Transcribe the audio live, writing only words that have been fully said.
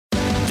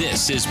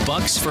This is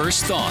Buck's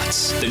First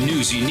Thoughts, the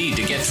news you need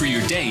to get through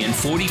your day in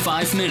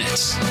 45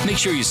 minutes. Make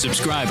sure you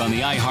subscribe on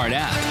the iHeart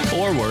app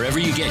or wherever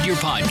you get your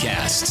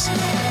podcasts.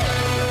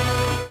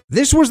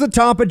 This was the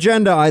top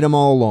agenda item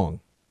all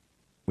along.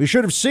 We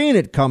should have seen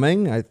it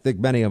coming. I think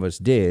many of us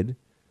did.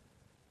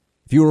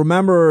 If you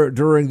remember,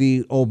 during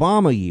the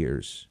Obama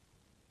years,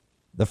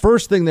 the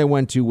first thing they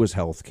went to was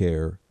health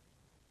care.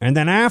 And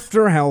then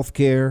after health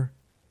care,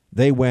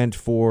 they went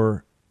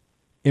for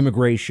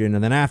immigration.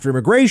 And then after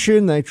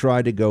immigration, they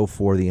tried to go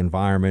for the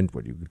environment,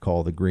 what you could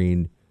call the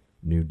Green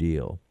New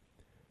Deal.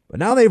 But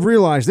now they've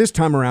realized this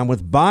time around,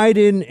 with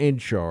Biden in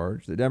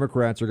charge, the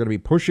Democrats are going to be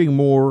pushing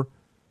more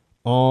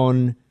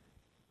on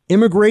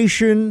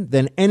immigration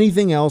than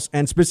anything else,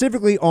 and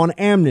specifically on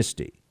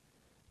amnesty.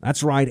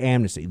 That's right,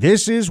 amnesty.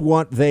 This is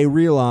what they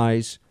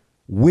realize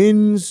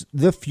wins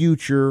the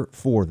future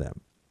for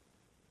them.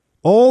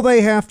 All they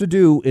have to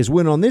do is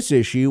win on this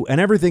issue, and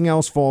everything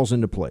else falls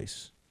into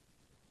place.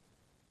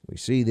 We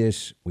see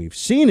this. We've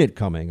seen it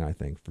coming, I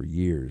think, for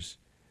years.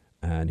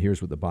 And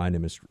here's what the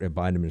Biden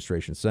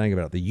administration is saying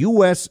about it. The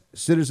U.S.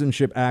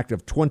 Citizenship Act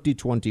of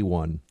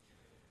 2021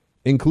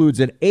 includes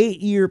an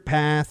 8-year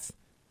path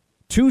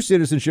to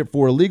citizenship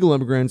for illegal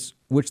immigrants,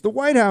 which the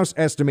White House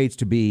estimates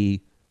to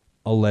be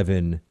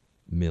 11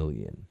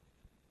 million.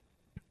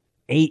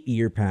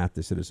 8-year path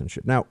to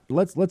citizenship. Now,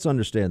 let's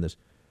understand this.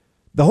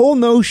 The whole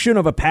notion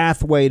of a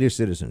pathway to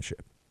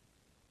citizenship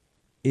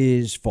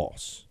is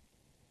false.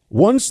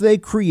 Once they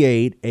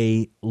create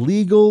a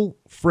legal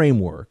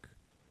framework,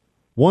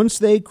 once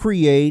they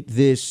create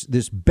this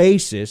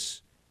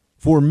basis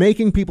for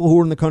making people who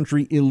are in the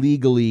country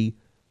illegally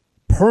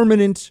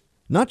permanent,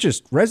 not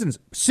just residents,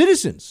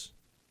 citizens.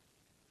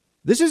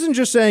 This isn't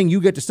just saying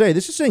you get to stay.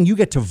 This is saying you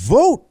get to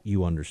vote,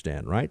 you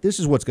understand, right? This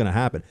is what's going to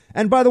happen.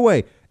 And by the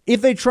way,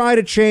 if they try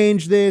to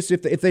change this,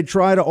 if they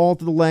try to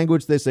alter the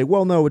language, they say,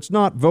 well, no, it's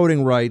not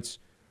voting rights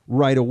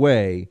right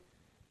away.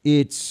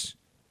 It's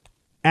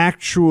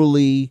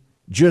actually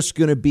just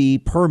going to be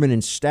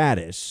permanent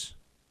status.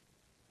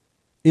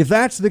 If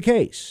that's the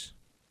case,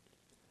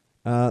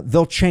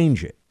 they'll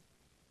change it.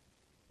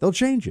 They'll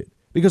change it.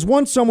 Because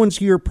once someone's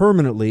here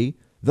permanently,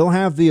 they'll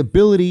have the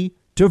ability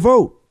to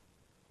vote.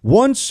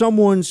 Once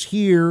someone's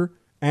here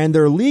and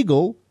they're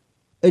legal,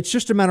 it's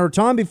just a matter of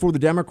time before the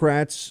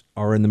Democrats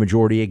are in the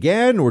majority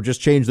again, or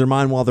just change their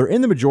mind while they're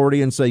in the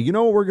majority and say, you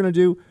know what we're going to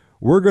do?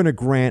 We're going to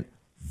grant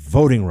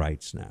voting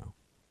rights now.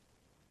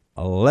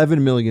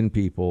 11 million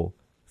people.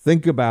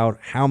 Think about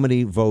how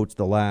many votes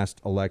the last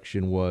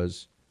election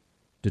was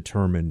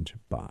determined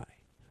by.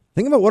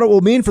 Think about what it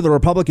will mean for the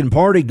Republican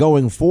Party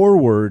going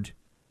forward.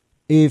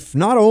 If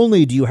not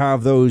only do you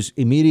have those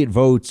immediate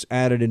votes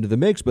added into the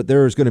mix, but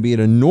there is going to be an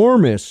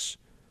enormous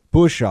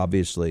push,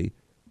 obviously,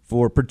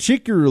 for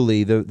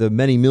particularly the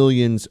many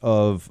millions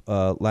of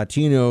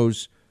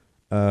Latinos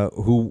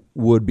who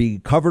would be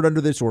covered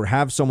under this or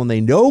have someone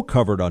they know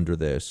covered under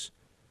this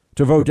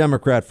to vote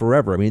Democrat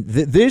forever. I mean,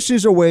 this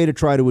is a way to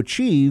try to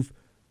achieve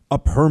a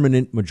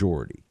permanent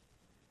majority.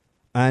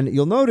 And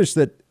you'll notice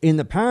that in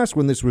the past,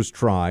 when this was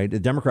tried,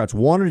 the Democrats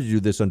wanted to do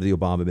this under the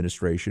Obama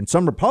administration.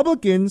 Some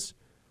Republicans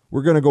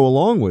were going to go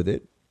along with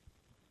it.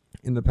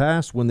 In the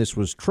past, when this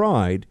was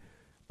tried,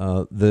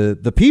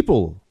 the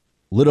people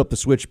lit up the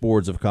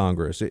switchboards of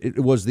Congress.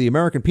 It was the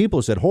American people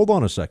who said, hold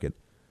on a second.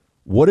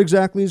 What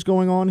exactly is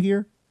going on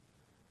here?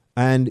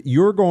 And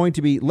you're going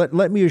to be,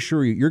 let me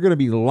assure you, you're going to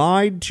be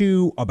lied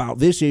to about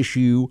this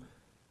issue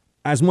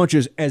as much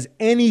as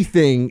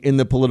anything in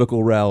the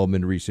political realm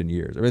in recent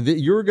years. I mean,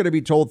 you're going to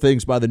be told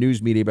things by the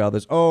news media about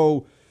this.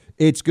 Oh,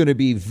 it's going to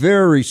be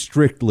very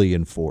strictly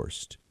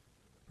enforced.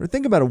 But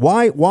think about it.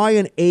 Why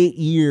an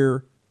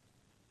 8-year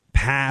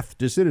path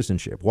to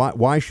citizenship?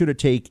 Why should it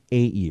take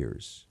 8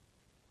 years?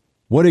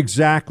 What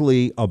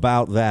exactly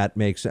about that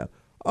makes sense?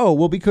 Oh,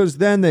 well, because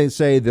then they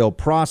say they'll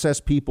process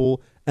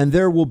people and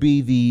there will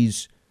be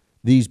these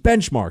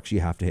benchmarks you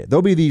have to hit.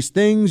 There'll be these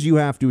things you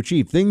have to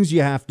achieve, things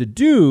you have to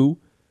do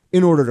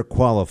in order to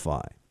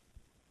qualify.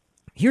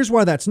 Here's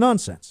why that's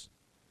nonsense.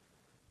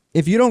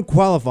 If you don't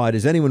qualify,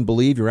 does anyone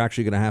believe you're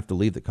actually going to have to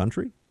leave the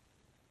country?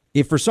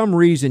 If for some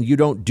reason you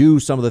don't do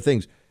some of the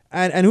things,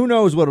 and who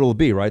knows what it'll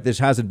be, right? This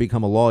hasn't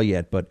become a law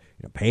yet, but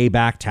pay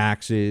back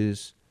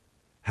taxes,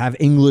 have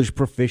English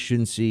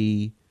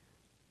proficiency.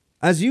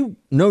 As you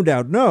no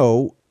doubt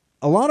know,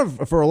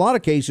 for a lot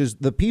of cases,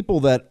 the people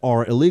that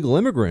are illegal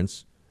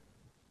immigrants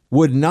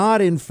would not,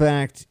 in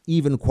fact,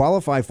 even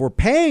qualify for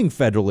paying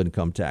federal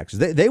income taxes.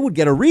 They would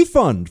get a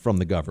refund from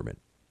the government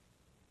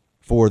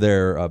for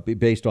their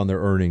based on their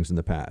earnings in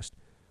the past.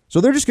 So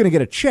they're just going to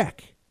get a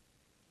check.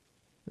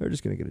 They're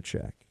just going to get a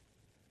check.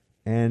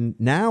 And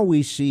now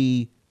we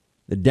see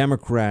the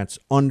Democrats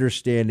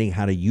understanding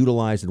how to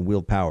utilize and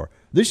wield power.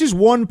 This is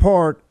one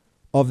part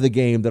of the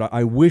game that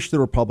I wish the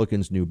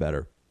Republicans knew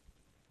better.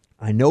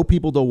 I know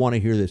people don't want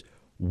to hear this.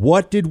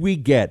 What did we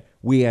get?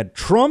 We had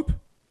Trump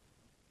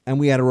and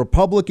we had a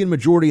Republican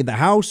majority in the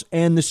House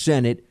and the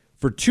Senate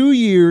for 2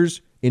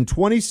 years in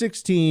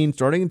 2016,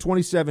 starting in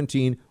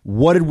 2017.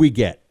 What did we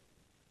get?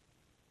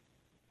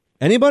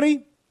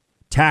 Anybody?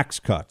 tax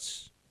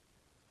cuts.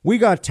 We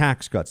got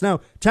tax cuts. Now,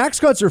 tax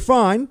cuts are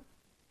fine.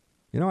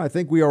 I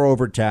think we are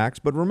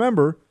overtaxed, but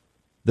remember,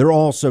 they're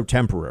also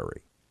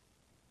temporary.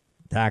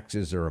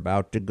 Taxes are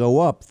about to go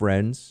up,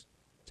 friends.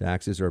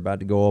 Taxes are about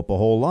to go up a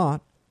whole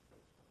lot.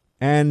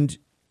 And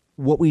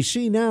what we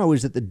see now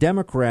is that the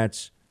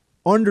Democrats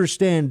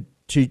understand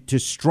to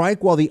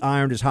strike while the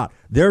iron is hot.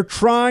 They're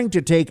trying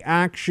to take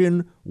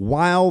action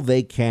while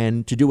they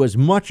can, to do as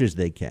much as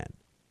they can.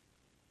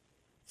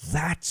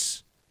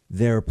 That's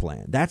their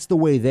plan. That's the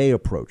way they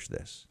approach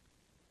this.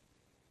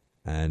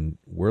 And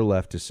we're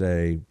left to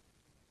say,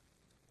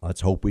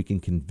 let's hope we can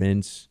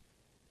convince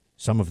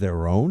some of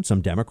their own,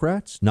 some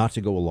Democrats, not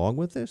to go along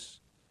with this.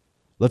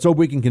 Let's hope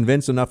we can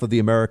convince enough of the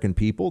American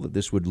people that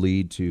this would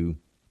lead to,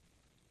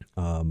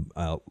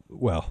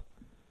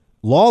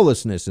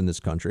 lawlessness in this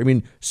country. I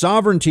mean,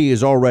 sovereignty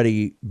is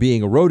already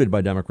being eroded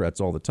by Democrats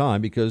all the time,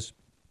 because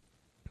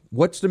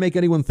what's to make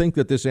anyone think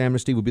that this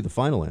amnesty would be the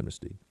final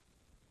amnesty?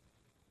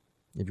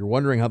 If you're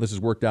wondering how this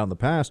has worked out in the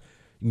past,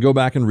 you can go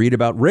back and read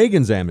about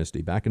Reagan's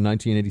amnesty back in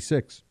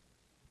 1986.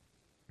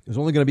 There's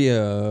only going to be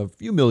a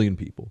few million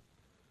people.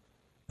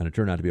 And it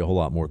turned out to be a whole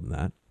lot more than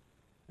that.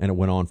 And it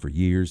went on for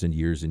years and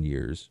years and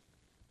years.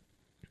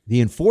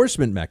 The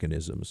enforcement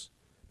mechanisms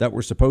that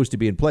were supposed to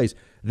be in place,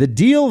 the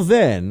deal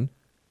then,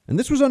 and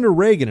this was under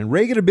Reagan, and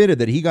Reagan admitted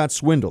that he got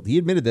swindled. He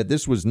admitted that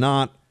this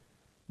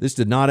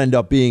did not end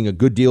up being a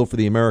good deal for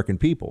the American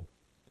people.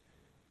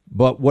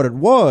 But what it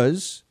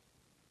was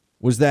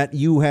that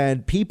you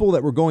had people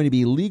that were going to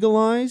be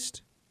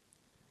legalized,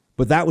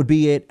 but that would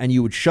be it, and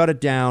you would shut it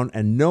down,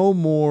 and no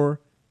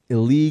more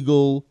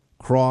illegal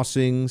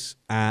crossings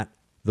at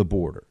the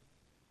border.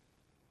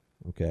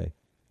 Okay,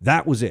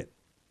 that was it.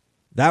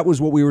 That was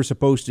what we were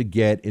supposed to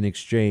get in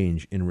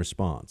exchange, in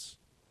response.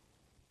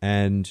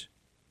 And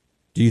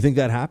do you think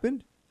that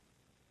happened?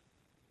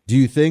 Do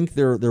you think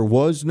there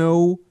was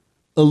no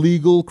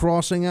illegal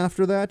crossing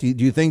after that? Do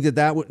you think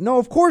that would? No,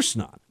 of course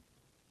not.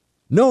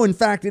 No, in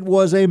fact, it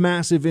was a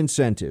massive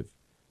incentive.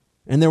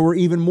 And there were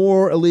even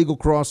more illegal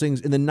crossings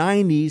in the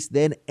 90s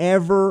than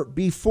ever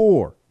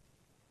before.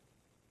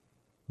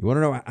 You want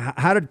to know,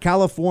 how did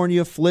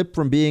California flip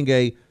from being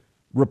a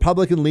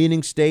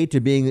Republican-leaning state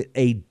to being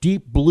a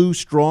deep blue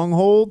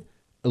stronghold?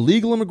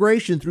 Illegal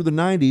immigration through the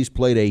 90s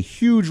played a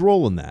huge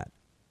role in that.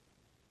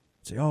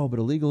 Say, but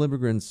illegal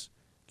immigrants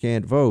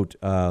can't vote.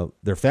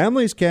 Their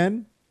families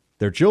can.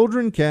 Their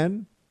children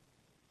can.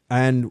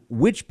 And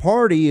which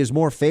party is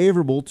more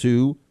favorable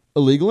to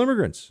illegal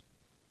immigrants?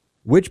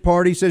 Which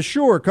party says,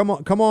 sure, come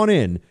on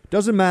in.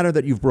 Doesn't matter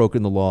that you've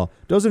broken the law.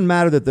 Doesn't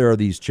matter that there are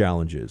these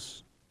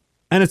challenges.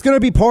 And it's going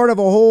to be part of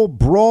a whole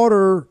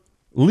broader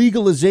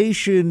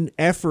legalization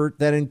effort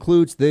that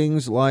includes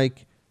things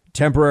like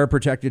temporary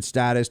protected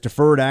status,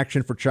 deferred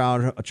action for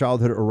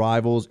childhood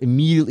arrivals,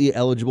 immediately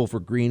eligible for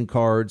green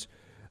cards,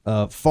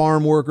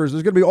 farm workers.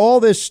 There's going to be all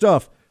this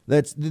stuff.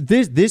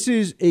 This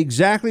is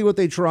exactly what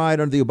they tried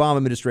under the Obama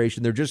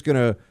administration. They're just going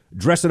to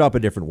dress it up a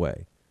different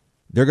way.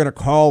 They're going to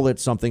call it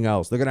something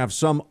else. They're going to have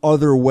some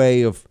other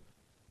way of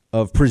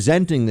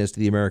presenting this to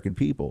the American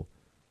people.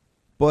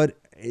 But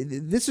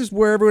this is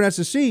where everyone has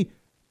to see.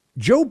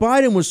 Joe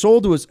Biden was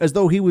sold to us as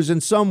though he was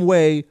in some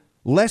way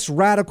less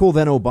radical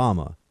than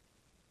Obama.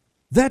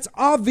 That's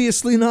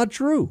obviously not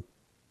true.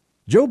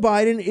 Joe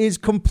Biden is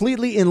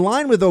completely in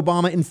line with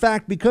Obama. In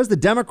fact, because the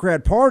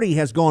Democrat Party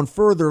has gone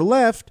further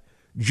left,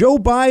 Joe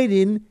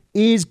Biden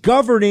is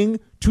governing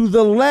to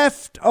the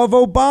left of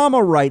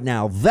Obama right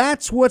now.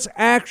 That's what's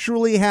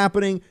actually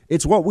happening.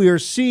 It's what we are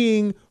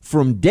seeing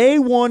from day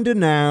one to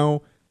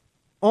now.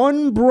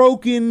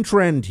 Unbroken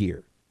trend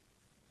here.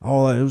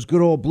 Oh, it was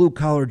good old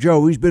blue-collar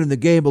Joe. He's been in the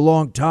game a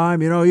long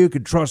time. You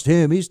can trust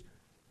him. He's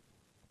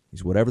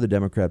whatever the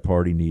Democrat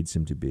Party needs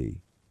him to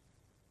be.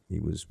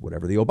 He was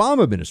whatever the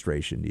Obama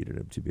administration needed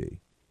him to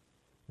be.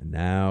 And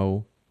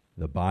now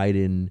the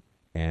Biden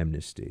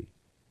amnesty.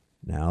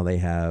 Now they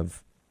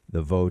have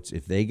the votes.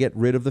 If they get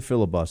rid of the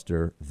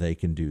filibuster, they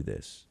can do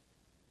this.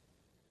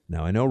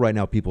 Now, I know right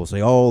now people say,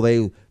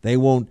 they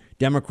won't,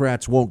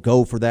 Democrats won't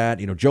go for that.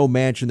 Joe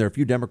Manchin, there are a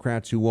few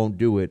Democrats who won't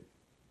do it.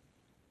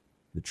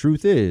 The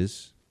truth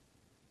is,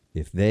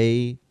 if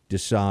they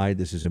decide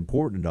this is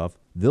important enough,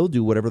 they'll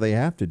do whatever they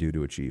have to do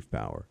to achieve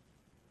power.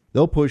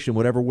 They'll push in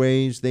whatever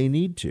ways they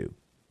need to.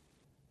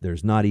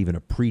 There's not even a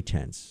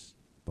pretense,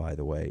 by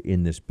the way,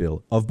 in this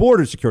bill of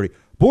border security.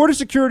 Border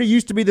security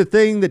used to be the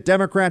thing that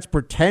Democrats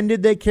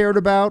pretended they cared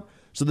about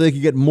so they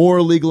could get more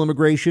illegal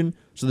immigration,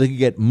 so they could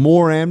get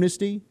more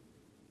amnesty.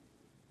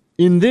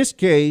 In this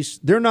case,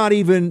 they're not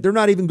even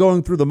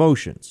going through the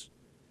motions.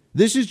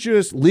 This is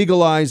just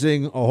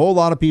legalizing a whole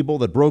lot of people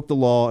that broke the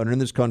law and are in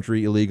this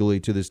country illegally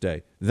to this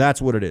day.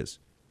 That's what it is.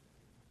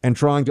 And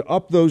trying to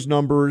up those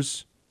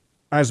numbers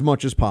as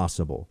much as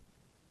possible.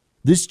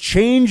 This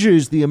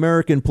changes the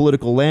American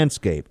political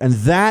landscape. And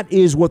that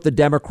is what the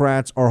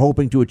Democrats are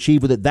hoping to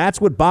achieve with it.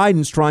 That's what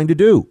Biden's trying to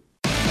do.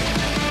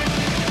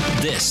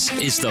 This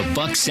is the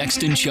Buck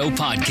Sexton Show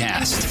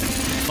podcast.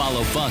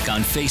 Follow Buck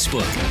on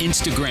Facebook,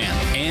 Instagram,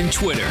 and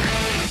Twitter.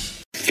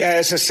 Yeah,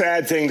 it's a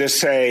sad thing to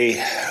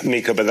say,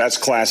 Mika, but that's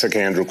classic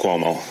Andrew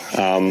Cuomo.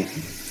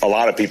 A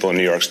lot of people in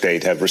New York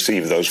State have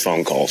received those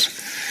phone calls.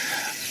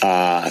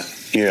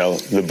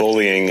 The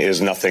bullying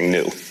is nothing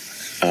new.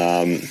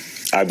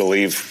 I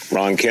believe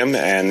Ron Kim,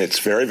 and it's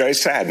very, very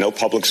sad. No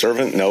public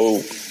servant,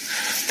 no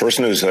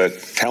person who's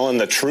telling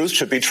the truth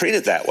should be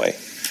treated that way.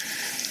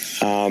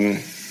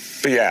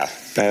 But yeah,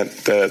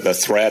 the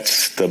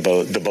threats, the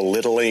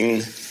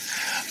belittling,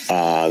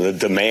 the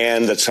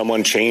demand that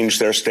someone change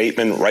their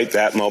statement right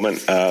that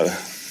moment,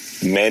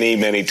 many,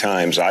 many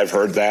times I've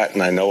heard that,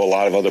 and I know a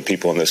lot of other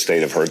people in this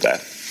state have heard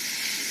that.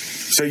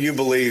 So you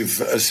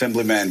believe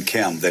Assemblyman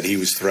Kim, that he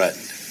was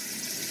threatened?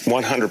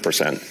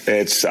 100%.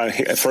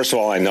 It's first of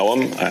all, I know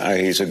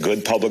him. He's a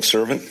good public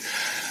servant.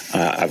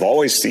 I've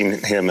always seen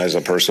him as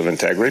a person of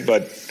integrity,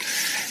 but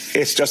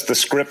it's just the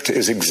script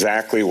is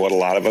exactly what a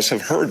lot of us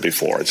have heard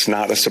before. It's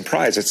not a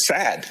surprise. It's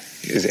sad.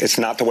 It's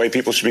not the way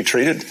people should be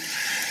treated.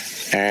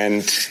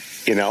 And,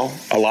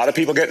 a lot of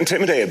people get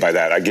intimidated by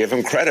that. I give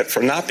him credit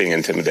for not being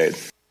intimidated.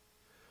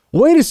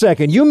 Wait a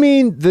second. You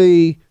mean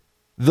the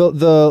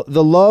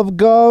love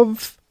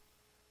gov?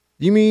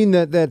 You mean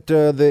that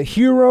the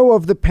hero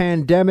of the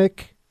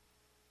pandemic,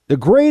 the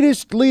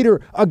greatest leader,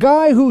 a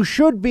guy who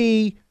should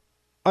be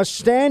a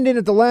stand-in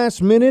at the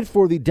last minute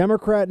for the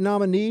Democrat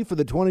nominee for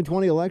the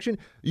 2020 election?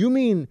 You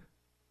mean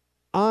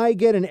I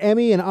get an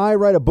Emmy and I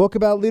write a book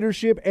about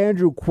leadership?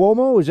 Andrew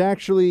Cuomo is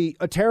actually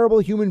a terrible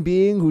human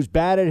being who's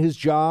bad at his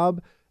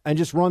job and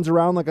just runs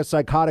around like a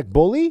psychotic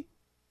bully?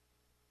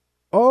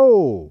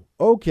 Oh,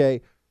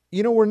 okay.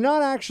 We're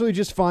not actually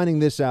just finding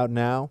this out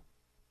now.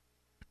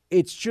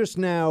 It's just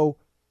now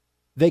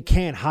they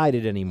can't hide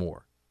it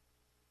anymore.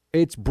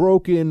 It's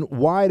broken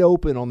wide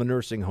open on the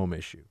nursing home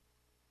issue.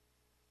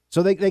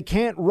 So they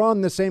can't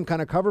run the same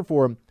kind of cover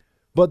for him,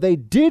 but they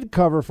did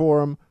cover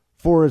for him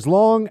for as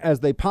long as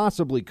they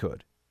possibly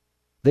could.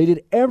 They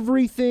did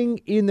everything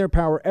in their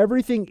power,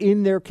 everything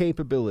in their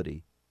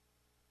capability,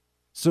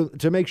 so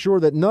to make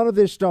sure that none of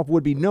this stuff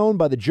would be known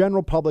by the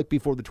general public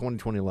before the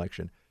 2020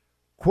 election.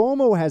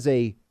 Cuomo has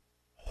a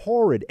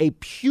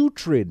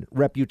putrid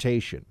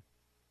reputation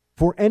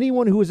for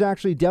anyone who has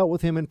actually dealt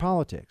with him in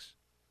politics.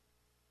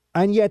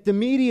 And yet the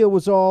media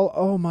was all,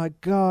 oh my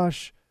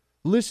gosh,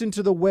 listen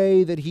to the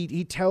way that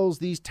he tells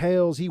these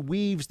tales, he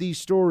weaves these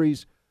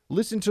stories.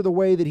 Listen to the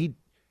way that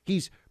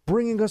he's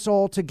bringing us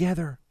all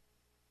together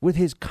with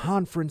his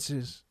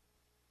conferences.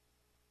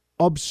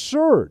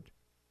 Absurd.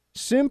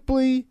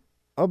 Simply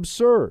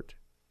absurd.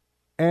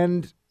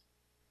 And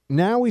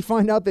now we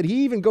find out that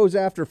he even goes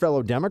after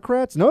fellow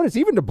Democrats. Notice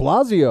even de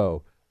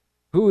Blasio,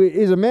 who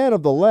is a man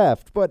of the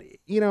left, but,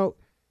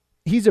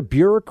 he's a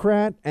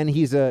bureaucrat and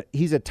he's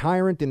a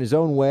tyrant in his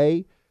own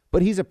way,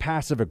 but he's a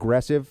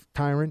passive-aggressive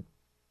tyrant.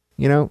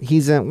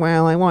 He's I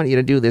want you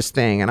to do this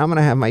thing, and I'm going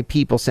to have my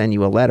people send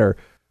you a letter.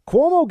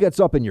 Cuomo gets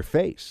up in your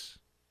face.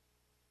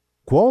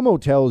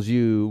 Cuomo tells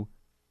you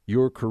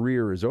your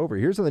career is over.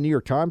 Here's how the New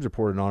York Times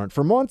reported on it.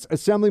 For months,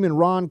 Assemblyman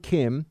Ron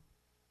Kim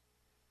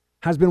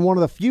has been one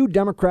of the few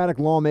Democratic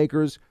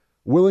lawmakers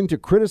willing to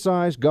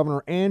criticize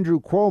Governor Andrew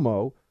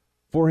Cuomo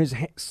for his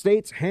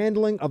state's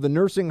handling of the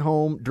nursing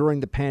home during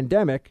the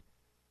pandemic,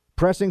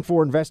 pressing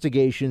for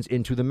investigations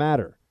into the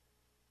matter.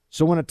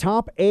 So when a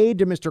top aide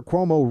to Mr.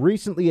 Cuomo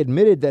recently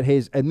admitted that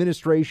his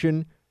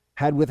administration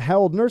had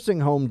withheld nursing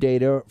home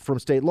data from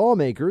state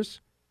lawmakers,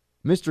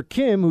 Mr.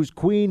 Kim, whose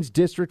Queens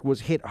district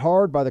was hit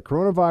hard by the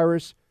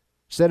coronavirus,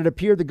 said it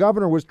appeared the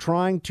governor was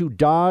trying to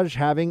dodge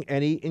having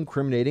any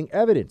incriminating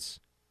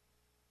evidence.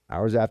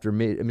 Hours after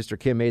Mr.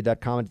 Kim made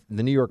that comment in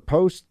the New York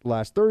Post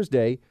last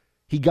Thursday,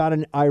 he got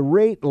an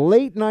irate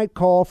late-night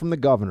call from the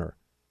governor.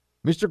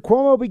 Mr.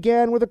 Cuomo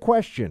began with a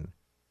question,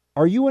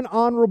 "Are you an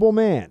honorable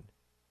man?"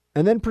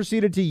 and then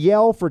proceeded to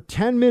yell for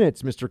 10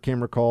 minutes, Mr.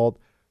 Kim recalled,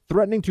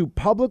 threatening to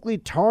publicly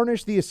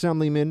tarnish the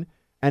assemblyman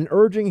and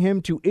urging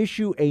him to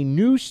issue a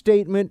new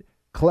statement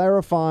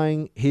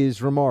clarifying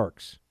his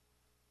remarks.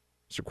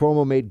 Mr.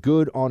 Cuomo made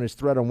good on his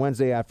threat on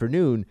Wednesday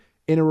afternoon.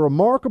 In a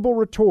remarkable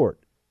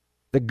retort,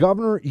 the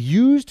governor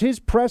used his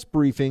press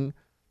briefing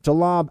to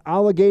lob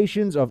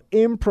allegations of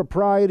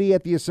impropriety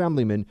at the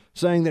assemblyman,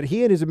 saying that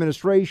he and his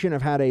administration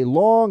have had a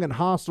long and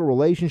hostile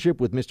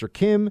relationship with Mr.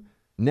 Kim,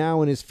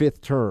 now in his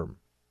fifth term.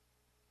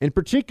 In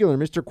particular,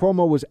 Mr.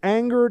 Cuomo was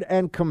angered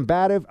and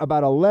combative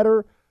about a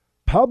letter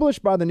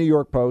published by the New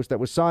York Post that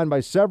was signed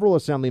by several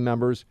assembly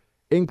members,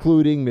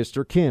 including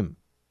Mr. Kim.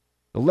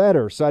 The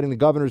letter, citing the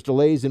governor's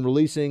delays in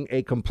releasing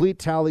a complete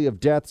tally of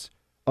deaths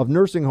of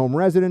nursing home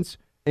residents,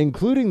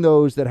 including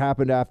those that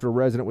happened after a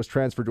resident was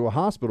transferred to a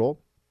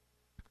hospital,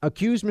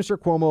 accused Mr.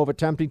 Cuomo of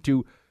attempting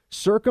to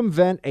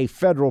circumvent a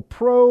federal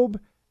probe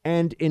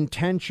and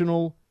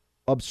intentional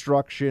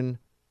obstruction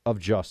of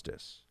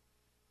justice.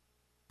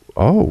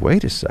 Oh,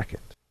 wait a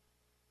second.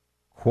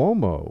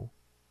 Cuomo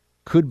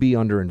could be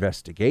under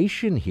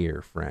investigation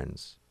here,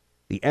 friends.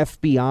 The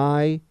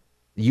FBI,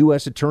 the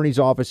U.S. Attorney's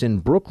Office in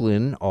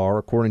Brooklyn are,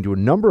 according to a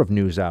number of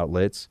news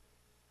outlets,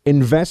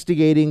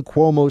 investigating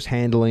Cuomo's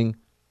handling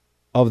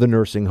of the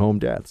nursing home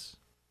deaths.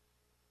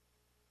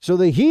 So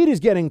the heat is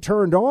getting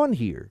turned on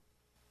here.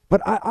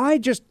 But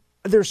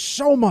there's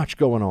so much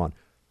going on.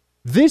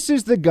 This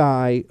is the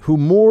guy who,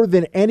 more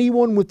than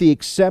anyone with the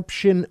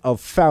exception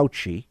of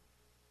Fauci,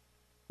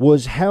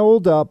 was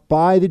held up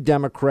by the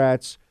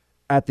Democrats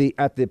at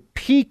the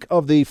peak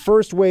of the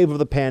first wave of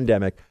the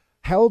pandemic,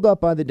 held up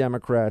by the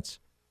Democrats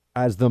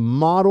as the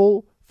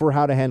model for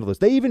how to handle this.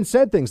 They even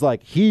said things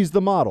like, he's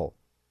the model.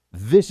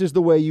 This is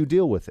the way you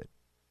deal with it.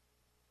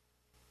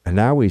 And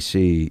now we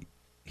see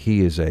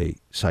he is a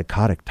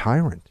psychotic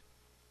tyrant.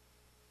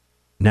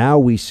 Now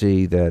we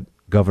see that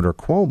Governor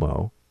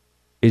Cuomo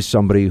is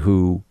somebody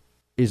who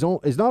is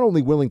not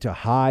only willing to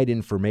hide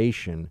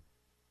information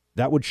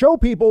that would show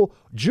people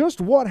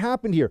just what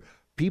happened here.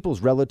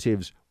 People's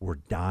relatives were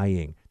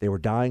dying. They were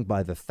dying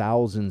by the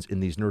thousands in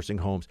these nursing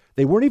homes.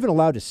 They weren't even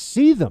allowed to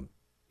see them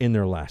in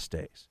their last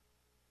days.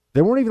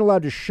 They weren't even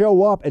allowed to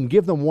show up and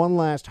give them one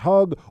last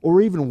hug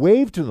or even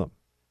wave to them.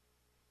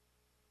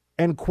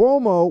 And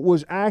Cuomo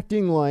was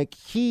acting like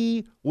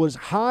he was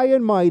high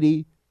and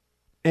mighty,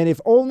 and if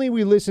only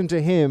we listened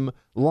to him,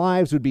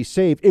 lives would be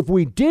saved. If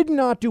we did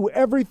not do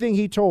everything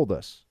he told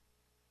us,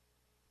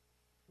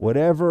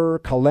 whatever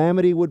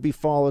calamity would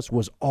befall us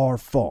was our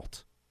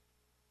fault.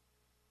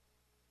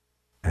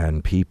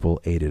 And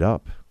people ate it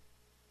up.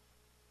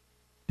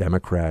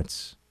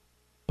 Democrats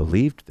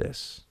believed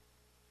this.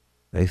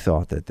 They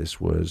thought that this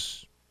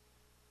was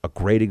a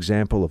great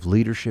example of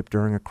leadership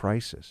during a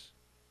crisis.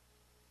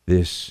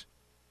 This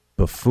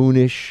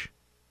buffoonish,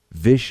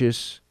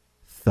 vicious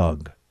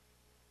thug.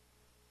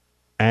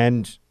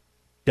 And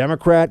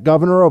Democrat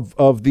governor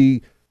of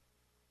the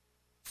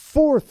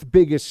fourth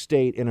biggest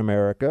state in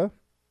America,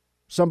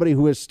 somebody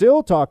who is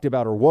still talked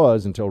about, or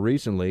was until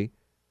recently,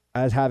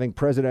 as having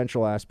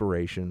presidential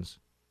aspirations.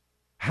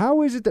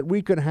 How is it that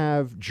we could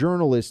have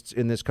journalists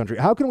in this country?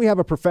 How can we have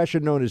a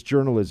profession known as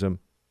journalism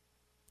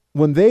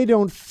when they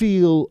don't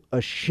feel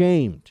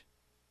ashamed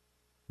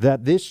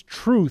that this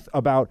truth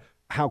about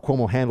how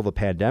Cuomo handled the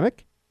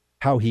pandemic,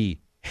 how he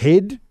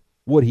hid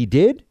what he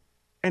did,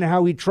 and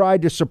how he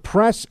tried to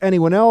suppress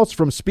anyone else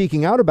from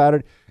speaking out about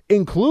it,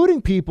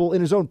 including people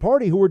in his own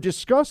party who were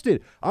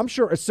disgusted? I'm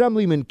sure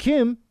Assemblyman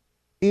Kim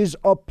is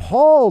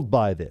appalled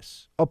by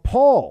this,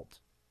 appalled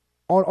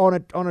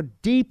on a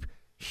deep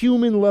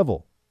human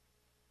level.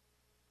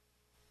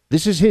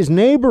 This is his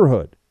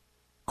neighborhood.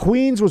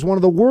 Queens was one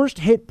of the worst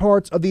hit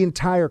parts of the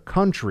entire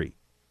country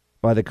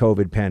by the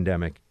COVID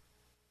pandemic.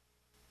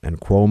 And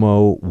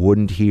Cuomo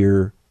wouldn't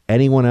hear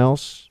anyone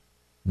else,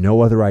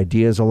 no other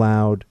ideas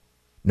allowed,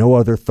 no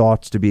other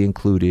thoughts to be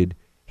included,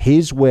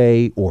 his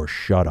way or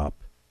shut up.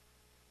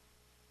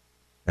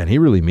 And he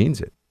really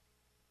means it.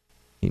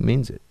 He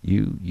means it.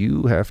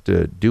 You have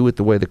to do it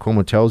the way that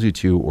Cuomo tells you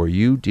to, or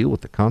you deal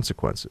with the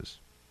consequences.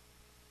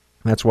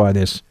 That's why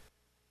this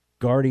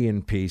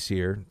Guardian piece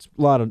here, it's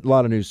a lot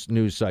of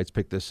news sites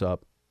pick this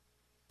up.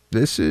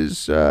 This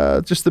is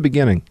just the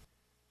beginning.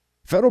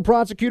 Federal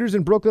prosecutors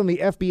in Brooklyn and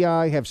the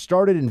FBI have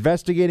started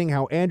investigating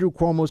how Andrew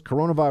Cuomo's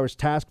coronavirus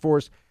task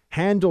force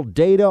handled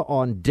data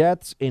on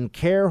deaths in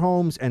care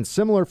homes and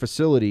similar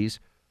facilities,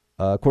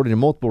 according to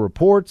multiple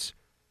reports,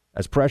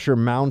 as pressure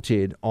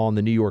mounted on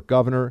the New York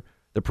governor.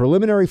 The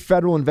preliminary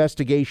federal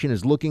investigation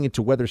is looking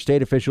into whether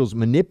state officials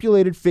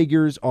manipulated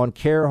figures on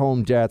care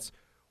home deaths,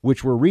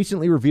 which were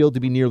recently revealed to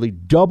be nearly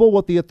double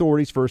what the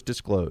authorities first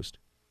disclosed.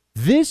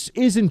 This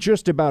isn't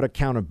just about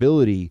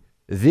accountability.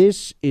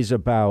 This is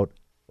about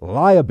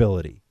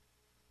liability.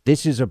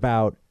 This is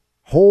about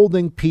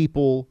holding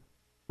people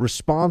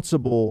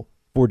responsible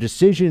for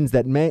decisions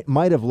that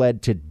might have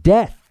led to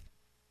death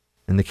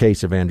in the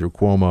case of Andrew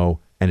Cuomo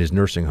and his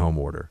nursing home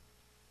order.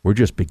 We're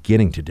just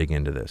beginning to dig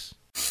into this.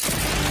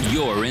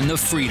 You're in the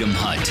Freedom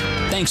Hut.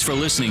 Thanks for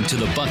listening to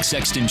the Buck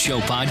Sexton Show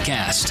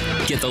podcast.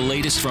 Get the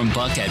latest from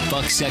Buck at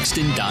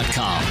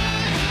bucksexton.com.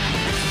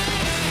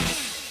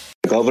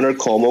 Governor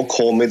Cuomo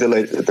called me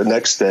the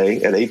next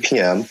day at 8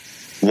 p.m.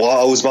 while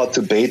I was about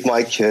to bathe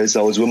my kids.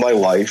 I was with my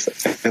wife,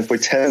 and for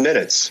 10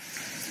 minutes,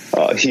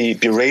 he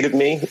berated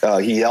me.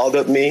 He yelled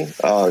at me.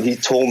 He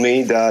told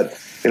me that,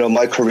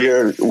 my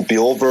career will be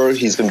over.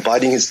 He's been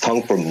biting his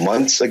tongue for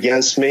months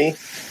against me.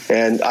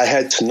 And I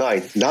had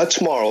tonight, not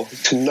tomorrow,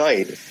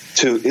 tonight,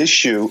 to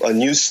issue a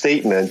new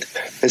statement,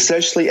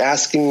 essentially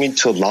asking me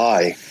to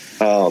lie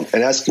and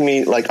asking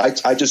me,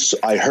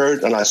 I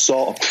heard and I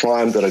saw a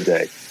crime the other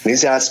day. And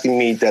he's asking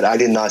me that I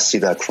did not see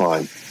that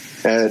crime.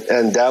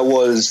 And that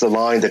was the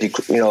line that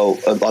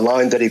a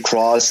line that he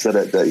crossed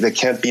that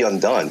can't be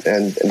undone.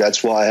 And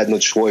that's why I had no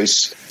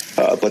choice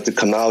but to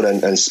come out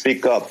and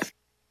speak up.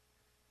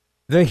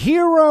 The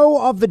hero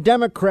of the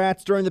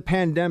Democrats during the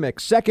pandemic,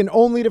 second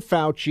only to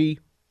Fauci.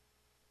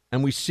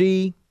 And we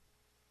see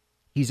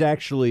he's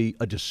actually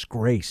a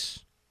disgrace.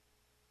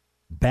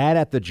 Bad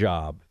at the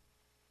job.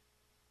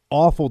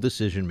 Awful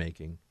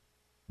decision-making.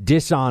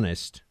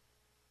 Dishonest.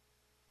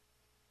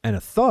 And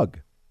a thug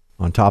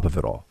on top of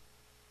it all.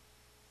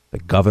 The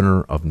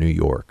governor of New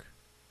York.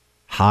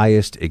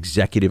 Highest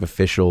executive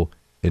official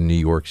in New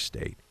York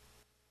State.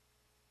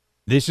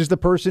 This is the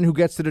person who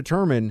gets to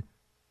determine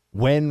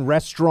when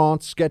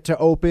restaurants get to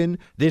open.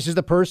 This is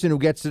the person who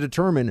gets to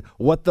determine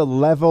what the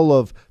level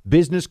of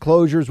business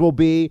closures will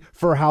be,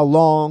 for how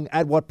long,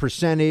 at what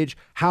percentage,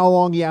 how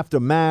long you have to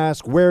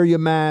mask, where you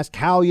mask,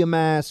 how you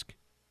mask.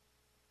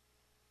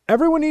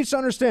 Everyone needs to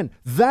understand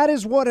that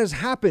is what has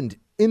happened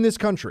in this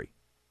country.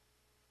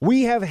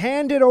 We have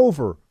handed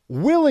over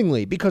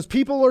willingly because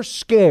people are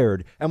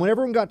scared. And when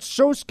everyone got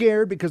so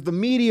scared because the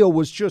media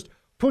was just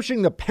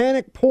pushing the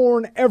panic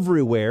porn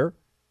everywhere,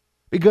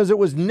 because it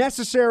was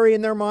necessary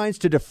in their minds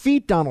to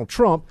defeat Donald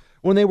Trump,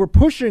 when they were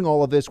pushing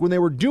all of this, when they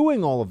were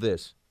doing all of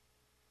this,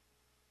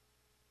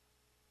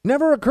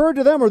 never occurred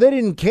to them, or they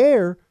didn't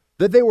care,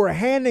 that they were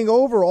handing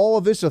over all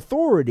of this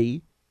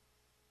authority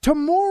to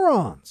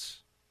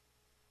morons.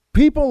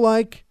 People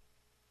like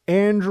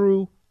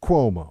Andrew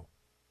Cuomo.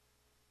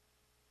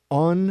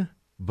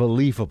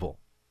 Unbelievable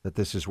that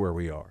this is where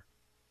we are.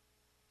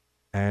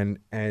 And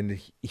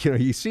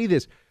you see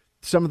this,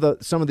 some of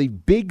the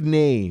big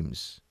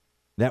names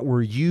that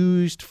were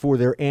used for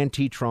their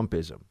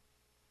anti-Trumpism.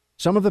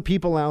 Some of the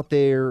people out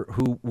there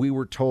who we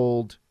were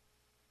told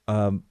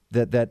that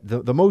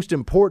the most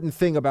important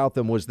thing about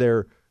them was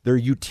their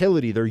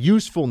utility, their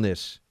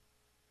usefulness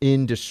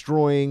in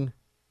destroying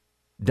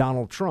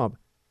Donald Trump.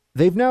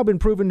 They've now been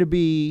proven to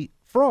be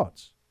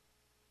frauds.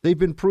 They've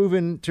been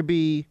proven to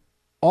be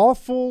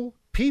awful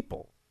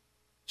people.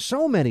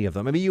 So many of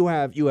them. I mean, you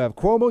have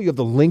Cuomo, you have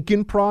the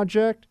Lincoln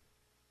Project,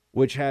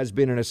 which has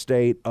been in a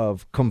state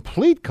of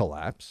complete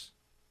collapse.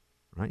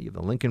 Right? You have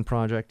the Lincoln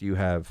Project. You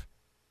have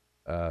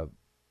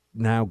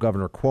now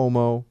Governor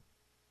Cuomo.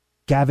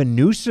 Gavin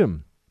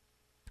Newsom,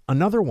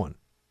 another one.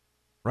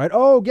 Right?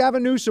 Oh,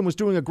 Gavin Newsom was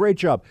doing a great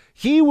job.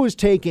 He was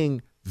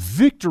taking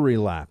victory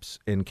laps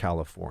in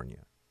California.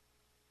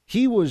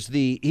 He was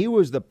the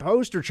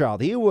poster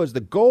child. He was the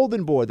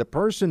golden boy, the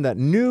person that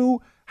knew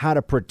how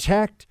to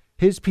protect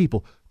his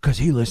people because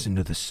he listened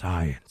to the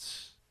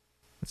science.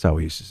 That's how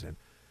he used to say,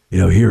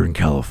 here in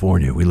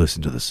California, we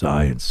listen to the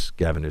science.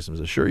 Gavin Newsom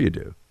says, sure you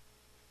do.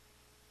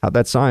 How'd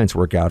that science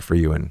work out for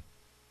you in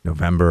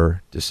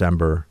November,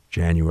 December,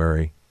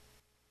 January?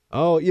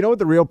 Oh, you know what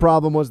the real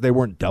problem was? They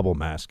weren't double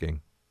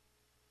masking.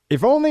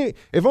 If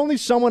only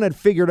someone had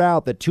figured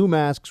out that 2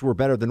 masks were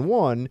better than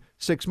 1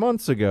 6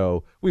 months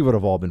ago, we would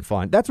have all been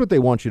fine. That's what they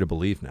want you to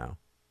believe now.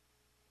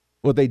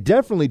 What they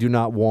definitely do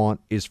not want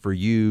is for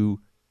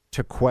you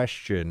to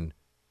question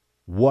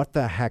what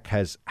the heck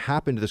has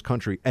happened to this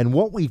country and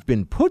what we've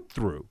been put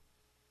through.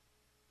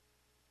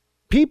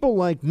 People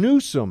like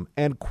Newsom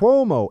and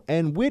Cuomo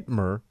and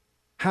Whitmer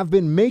have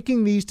been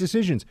making these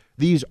decisions,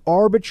 these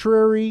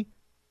arbitrary,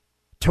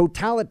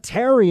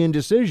 totalitarian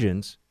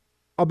decisions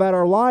about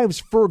our lives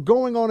for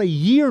going on a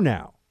year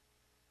now.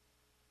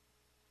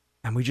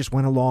 And we just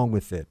went along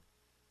with it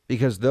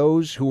because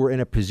those who were in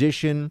a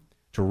position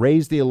to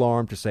raise the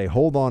alarm, to say,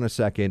 hold on a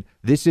second,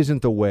 this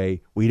isn't the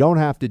way, we don't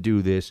have to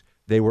do this,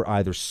 they were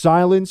either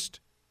silenced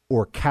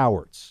or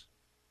cowards.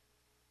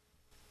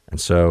 And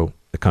so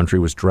the country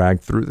was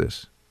dragged through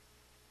this.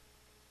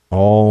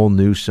 All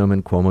Newsom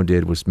and Cuomo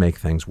did was make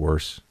things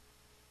worse.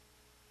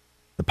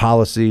 The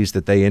policies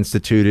that they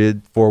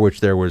instituted, for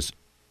which there was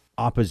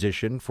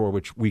opposition, for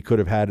which we could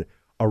have had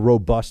a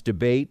robust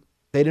debate,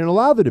 they didn't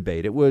allow the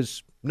debate. It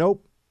was,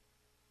 nope,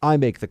 I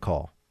make the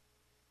call.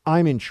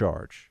 I'm in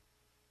charge.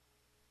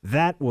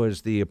 That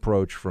was the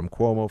approach from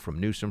Cuomo, from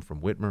Newsom,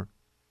 from Whitmer,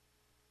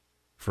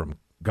 from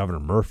Governor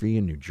Murphy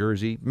in New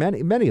Jersey,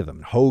 many of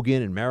them,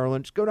 Hogan in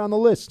Maryland. Just go down the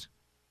list.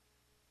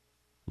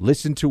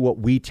 Listen to what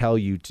we tell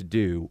you to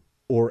do,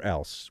 or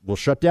else we'll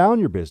shut down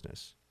your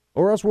business,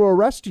 or else we'll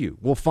arrest you.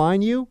 We'll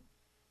fine you.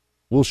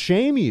 We'll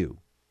shame you.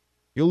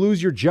 You'll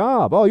lose your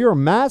job. Oh, you're a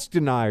mask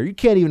denier. You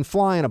can't even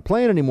fly in a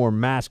plane anymore,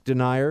 mask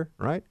denier,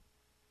 right?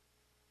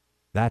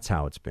 That's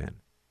how it's been.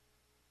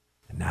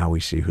 And now we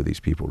see who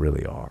these people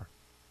really are.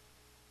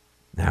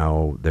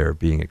 Now they're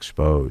being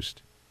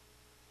exposed.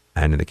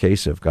 And in the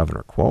case of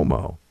Governor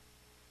Cuomo,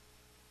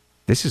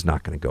 this is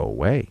not going to go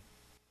away.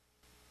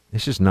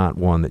 This is not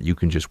one that you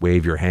can just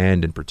wave your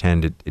hand and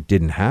pretend it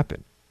didn't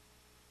happen.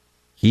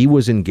 He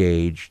was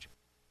engaged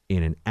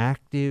in an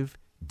active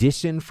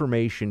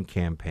disinformation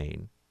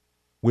campaign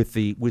with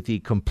the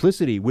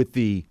complicity, with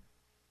the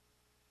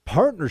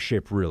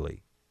partnership,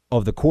 really,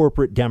 of the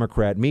corporate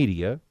Democrat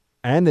media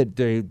and the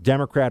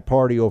Democrat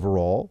Party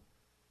overall.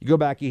 You go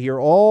back, you hear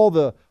all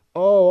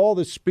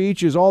the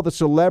speeches, all the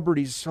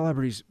celebrities,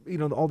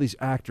 all these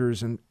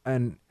actors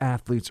and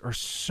athletes are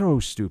so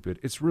stupid.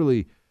 It's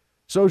really,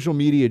 social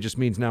media just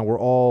means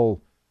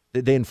now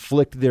they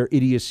inflict their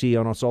idiocy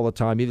on us all the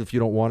time, even if you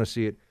don't want to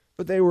see it.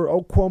 But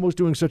Cuomo's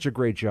doing such a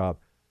great job.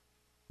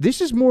 This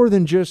is more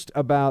than just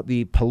about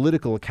the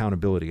political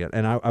accountability,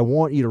 and I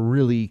want you to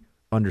really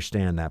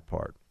understand that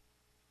part.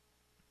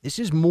 This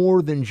is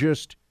more than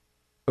just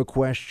a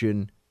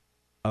question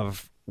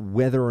of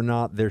whether or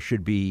not there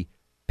should be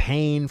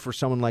pain for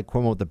someone like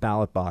Cuomo at the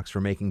ballot box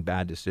for making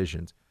bad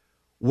decisions.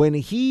 When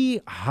he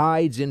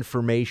hides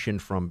information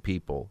from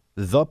people,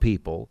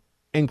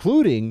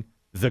 including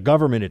the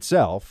government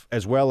itself,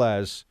 as well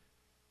as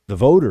the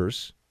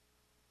voters,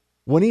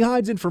 when he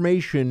hides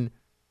information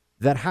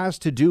that has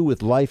to do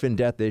with life and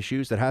death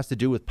issues, that has to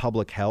do with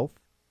public health,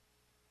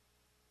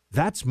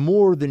 that's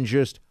more than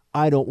just,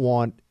 I don't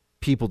want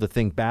people to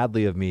think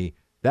badly of me.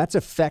 That's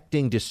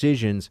affecting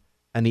decisions,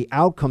 and the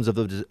outcomes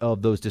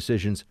of those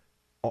decisions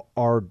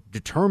are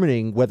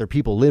determining whether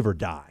people live or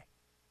die.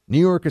 New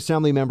York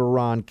Assemblymember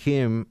Ron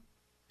Kim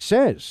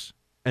says,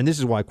 and this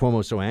is why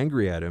Cuomo's so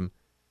angry at him,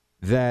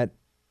 that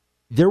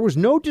there was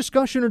no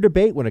discussion or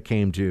debate when it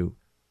came to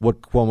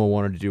what Cuomo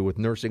wanted to do with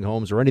nursing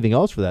homes or anything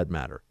else for that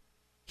matter.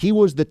 He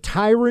was the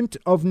tyrant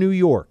of New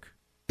York.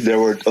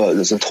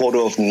 There's a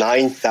total of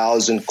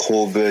 9,000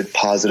 COVID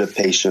positive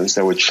patients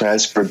that were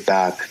transferred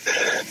back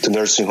to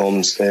nursing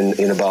homes in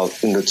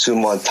the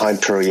 2-month time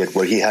period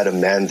where he had a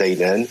mandate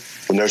in.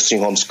 The nursing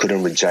homes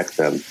couldn't reject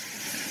them.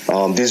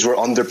 These were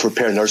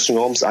underprepared nursing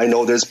homes. I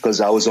know this because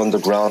I was on the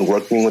ground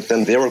working with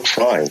them. They were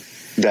crying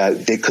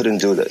that they couldn't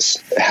do this.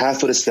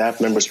 Half of the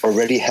staff members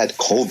already had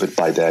COVID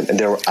by then, and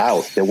they were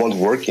out. They weren't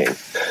working.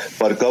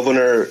 But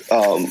Governor,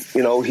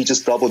 he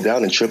just doubled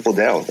down and tripled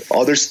down.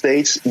 Other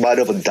states might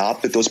have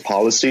adopted those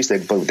policies,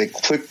 but they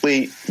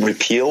quickly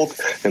repealed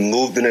and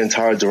moved in an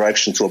entire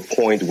direction to a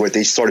point where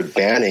they started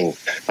banning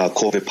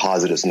COVID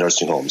positives in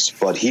nursing homes.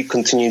 But he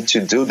continued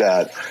to do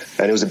that,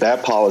 and it was a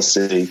bad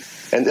policy.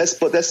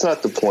 But that's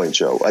not the point,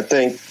 Joe. I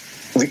think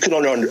we could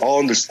all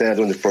understand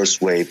in the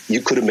first wave,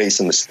 you could have made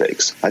some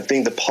mistakes. I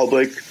think the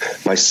public,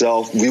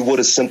 myself, we would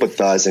have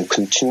sympathized and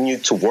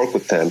continued to work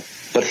with him.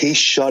 But he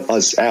shut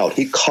us out.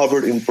 He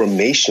covered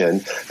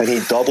information, and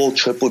he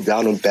tripled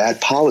down on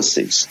bad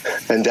policies.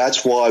 And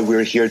that's why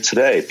we're here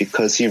today,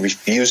 because he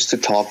refused to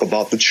talk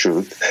about the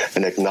truth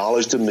and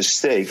acknowledge the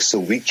mistakes so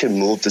we can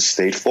move the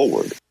state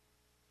forward.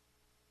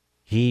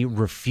 He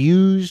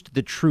refused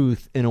the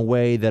truth in a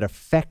way that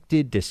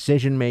affected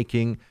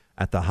decision-making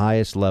at the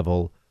highest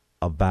level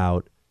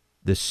about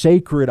the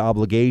sacred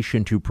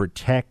obligation to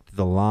protect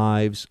the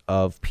lives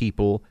of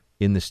people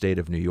in the state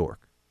of New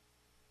York,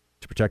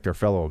 to protect our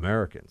fellow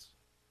Americans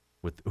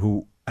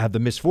who have the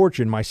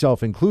misfortune,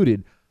 myself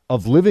included,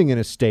 of living in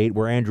a state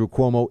where Andrew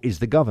Cuomo is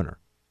the governor.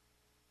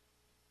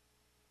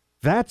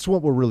 That's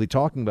what we're really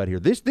talking about here.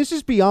 This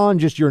is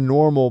beyond just your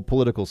normal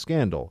political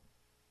scandal.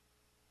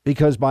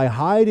 Because by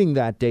hiding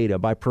that data,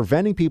 by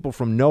preventing people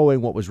from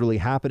knowing what was really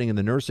happening in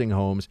the nursing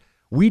homes,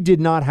 we did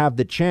not have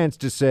the chance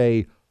to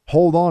say,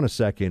 hold on a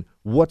second,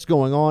 what's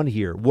going on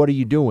here? What are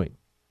you doing?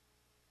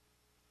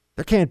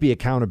 There can't be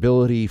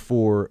accountability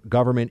for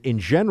government in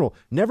general,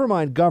 never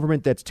mind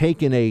government that's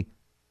taken a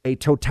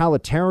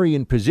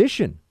totalitarian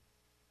position,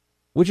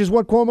 which is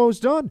what Cuomo's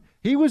done.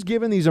 He was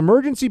given these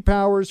emergency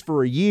powers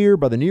for a year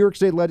by the New York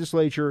State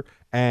legislature,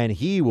 and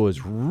he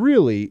was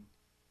really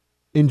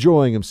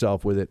enjoying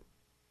himself with it,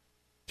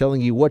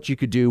 telling you what you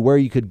could do, where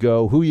you could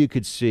go, who you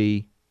could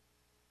see.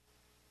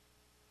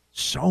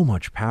 So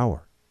much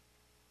power.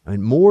 I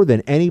mean, more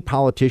than any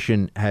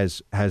politician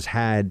has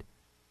had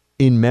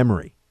in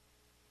memory,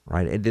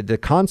 right? The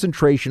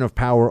concentration of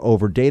power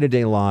over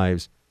day-to-day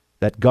lives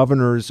that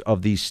governors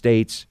of these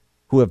states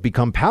who have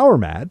become power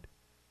mad,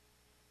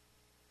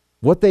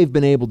 what they've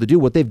been able to do,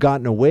 what they've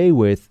gotten away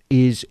with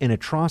is an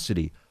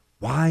atrocity.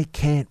 Why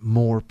can't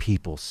more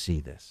people see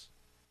this?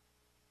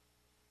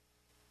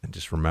 And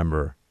just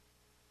remember,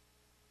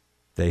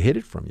 they hid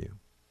it from you.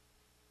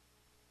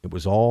 It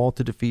was all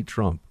to defeat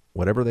Trump.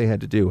 Whatever they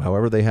had to do,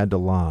 however they had to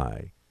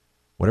lie,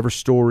 whatever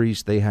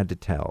stories they had to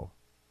tell,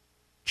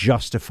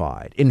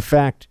 justified. In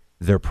fact,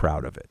 they're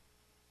proud of it.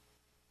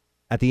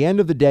 At the end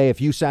of the day, if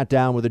you sat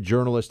down with a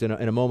journalist in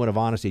a moment of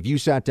honesty, if you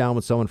sat down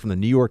with someone from the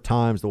New York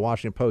Times, the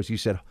Washington Post, you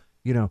said,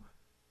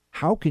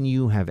 how can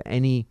you have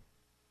any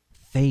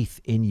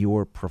faith in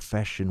your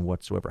profession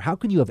whatsoever? How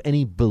can you have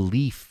any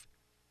belief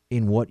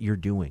in what you're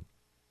doing?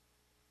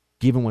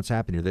 Given what's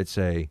happened here, they'd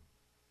say,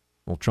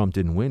 well, Trump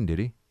didn't win, did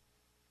he?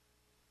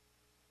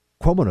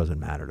 Cuomo doesn't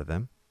matter to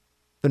them.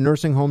 The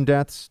nursing home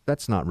deaths,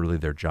 that's not really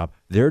their job.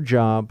 Their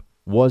job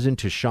wasn't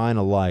to shine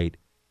a light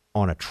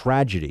on a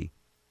tragedy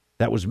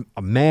that was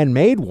a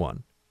man-made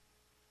one.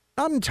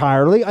 Not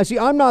entirely.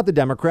 I'm not the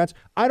Democrats.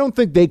 I don't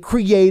think they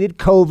created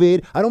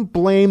COVID. I don't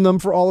blame them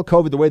for all of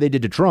COVID the way they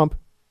did to Trump.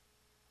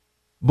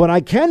 But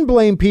I can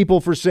blame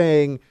people for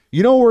saying,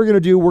 you know what we're going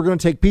to do? We're going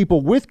to take people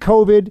with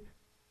COVID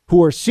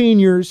who are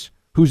seniors,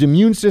 whose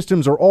immune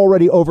systems are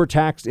already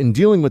overtaxed in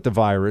dealing with the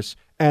virus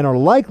and are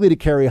likely to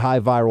carry high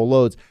viral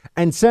loads,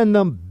 and send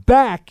them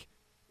back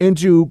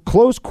into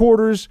close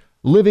quarters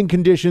living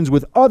conditions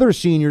with other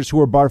seniors who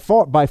are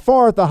by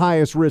far at the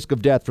highest risk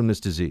of death from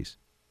this disease.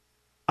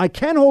 I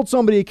can hold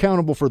somebody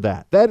accountable for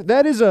that.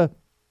 That is a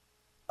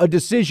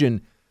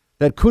decision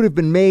that could have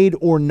been made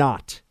or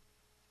not.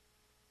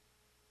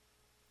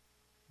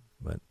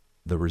 But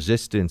the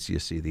resistance, you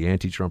see, the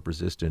anti-Trump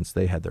resistance,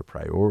 they had their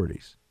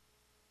priorities.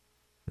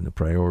 And the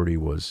priority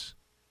was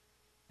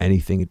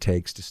anything it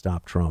takes to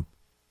stop Trump.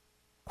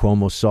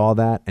 Cuomo saw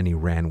that and he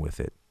ran with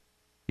it.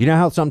 You know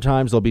how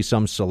sometimes there'll be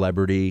some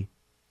celebrity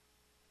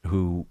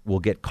who will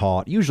get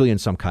caught, usually in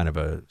some kind of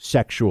a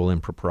sexual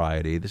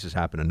impropriety. This has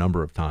happened a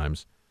number of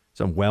times.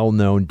 Some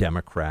well-known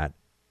Democrat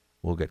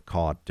will get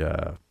caught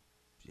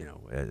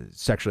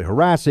sexually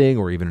harassing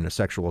or even in a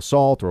sexual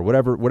assault or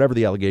whatever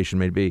the allegation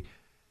may be.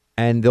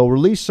 And they'll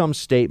release some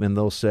statement.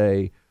 They'll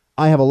say,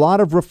 I have a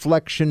lot of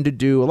reflection to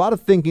do, a lot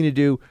of thinking to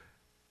do.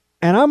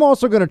 And I'm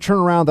also going to turn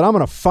around and I'm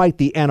going to fight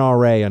the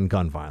NRA on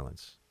gun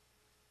violence.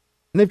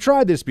 And they've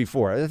tried this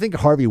before. I think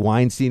Harvey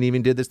Weinstein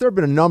even did this. There have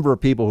been a number of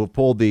people who've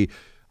pulled the,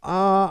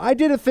 I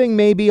did a thing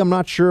maybe, I'm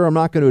not sure, I'm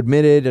not going to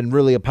admit it and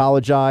really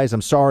apologize.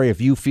 I'm sorry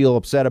if you feel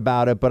upset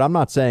about it, but I'm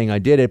not saying I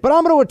did it. But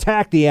I'm going to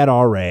attack the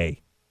NRA.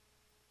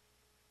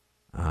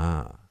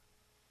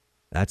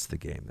 That's the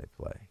game they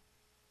play.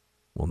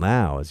 Well,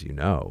 now, as you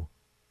know,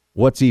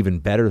 what's even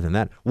better than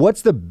that?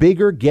 What's the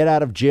bigger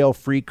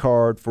get-out-of-jail-free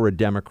card for a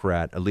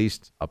Democrat, at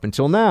least up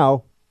until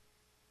now,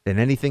 than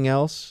anything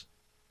else?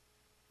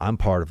 I'm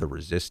part of the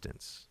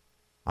resistance.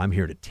 I'm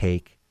here to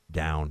take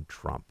down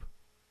Trump.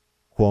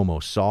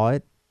 Cuomo saw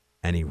it,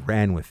 and he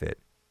ran with it.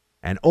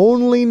 And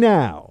only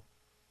now,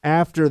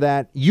 after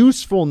that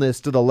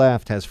usefulness to the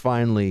left has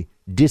finally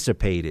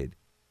dissipated,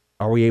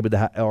 are we able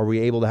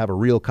to have a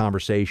real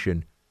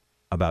conversation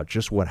about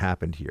just what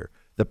happened here.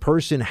 The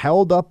person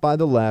held up by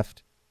the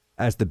left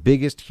as the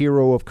biggest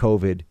hero of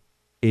COVID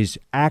is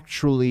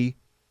actually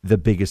the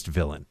biggest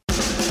villain.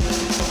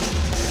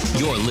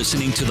 You're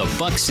listening to the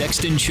Buck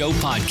Sexton Show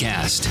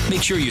podcast.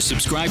 Make sure you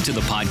subscribe to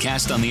the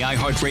podcast on the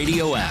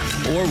iHeartRadio app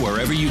or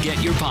wherever you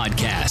get your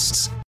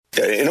podcasts.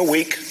 In a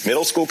week,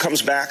 middle school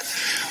comes back.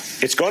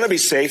 It's going to be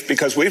safe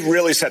because we've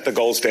really set the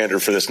gold standard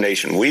for this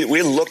nation.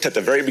 We looked at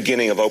the very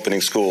beginning of opening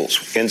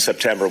schools in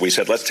September. We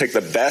said, let's take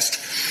the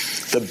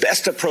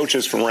best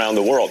approaches from around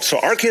the world. So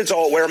our kids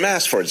all wear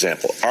masks, for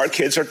example. Our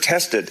kids are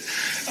tested,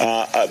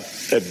 a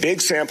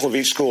big sample of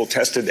each school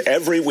tested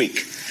every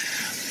week.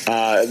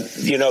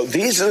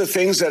 These are the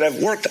things that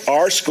have worked.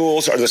 Our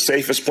schools are the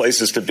safest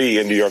places to be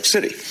in New York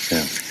City.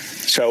 Yeah.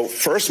 So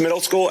first middle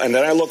school, and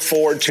then I look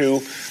forward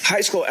to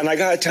high school. And I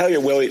got to tell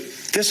you, Willie,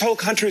 this whole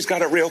country's got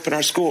to reopen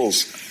our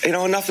schools.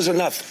 Enough is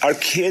enough. Our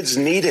kids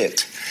need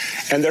it.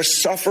 And they're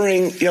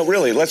suffering,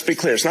 really, let's be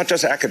clear. It's not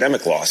just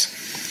academic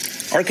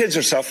loss. Our kids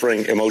are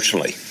suffering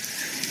emotionally.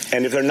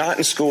 And if they're not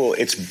in school,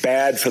 it's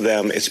bad for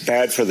them. It's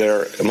bad for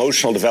their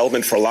emotional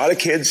development. For a lot of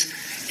kids,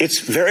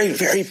 it's very,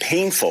 very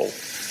painful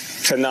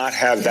to not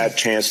have that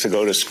chance to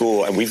go to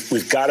school. And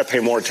we've got to pay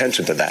more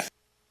attention to that.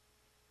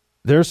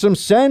 There's some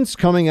sense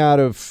coming out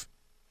of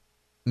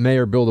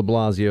Mayor Bill de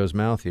Blasio's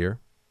mouth here,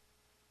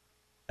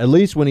 at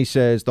least when he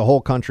says the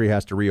whole country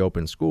has to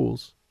reopen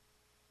schools.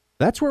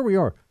 That's where we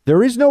are.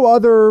 There is no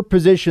other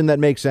position that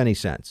makes any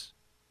sense.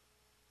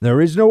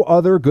 There is no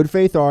other good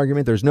faith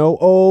argument. There's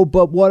no,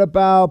 but what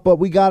about, but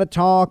we got to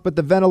talk, but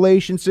the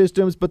ventilation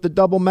systems, but the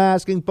double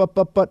masking,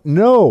 but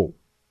no.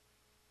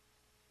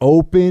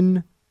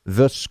 Open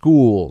the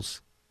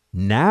schools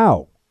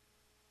now.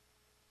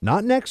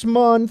 Not next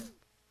month.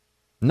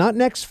 Not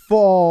next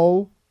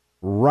fall,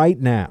 right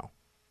now.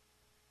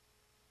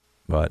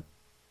 But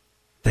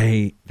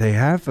they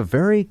have a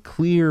very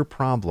clear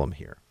problem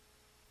here.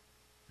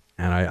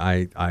 And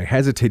I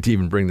hesitate to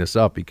even bring this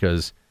up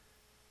because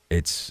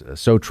it's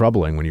so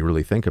troubling when you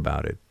really think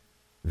about it.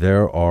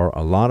 There are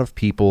a lot of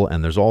people,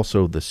 and there's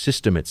also the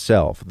system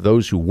itself,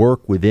 those who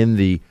work within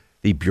the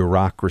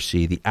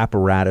bureaucracy, the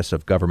apparatus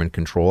of government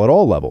control at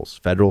all levels,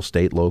 federal,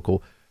 state,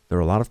 local. There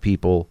are a lot of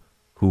people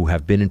who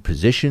have been in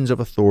positions of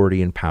authority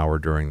and power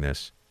during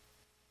this,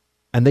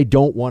 and they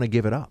don't want to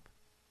give it up.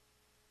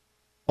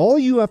 All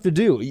you have to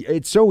do,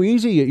 it's so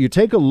easy. You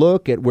take a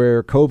look at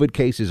where COVID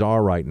cases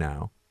are right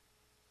now,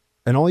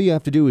 and all you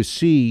have to do is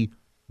see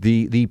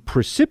the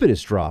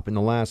precipitous drop in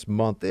the last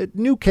month.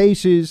 New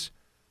cases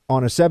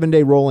on a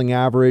 7-day rolling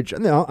average,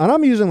 and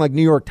I'm using like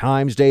New York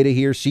Times data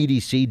here,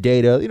 CDC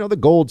data, the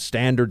gold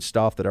standard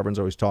stuff that everyone's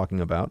always talking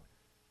about.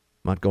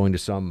 I'm not going to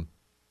some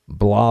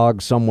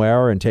blog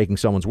somewhere and taking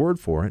someone's word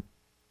for it.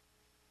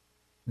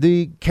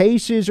 The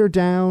cases are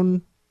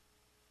down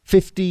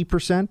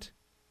 50%.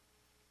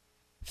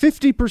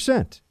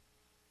 50%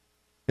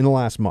 in the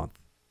last month.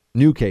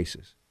 New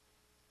cases.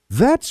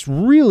 That's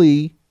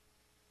really,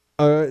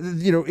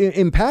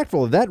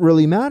 impactful. That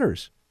really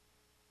matters.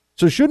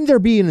 So shouldn't there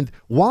be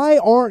why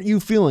aren't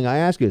you feeling, I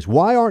ask you this,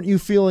 why aren't you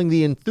feeling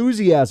the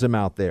enthusiasm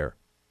out there?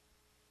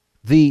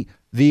 The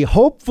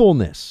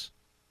hopefulness?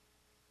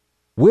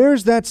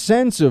 Where's that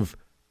sense of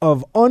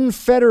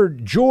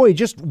unfettered joy,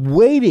 just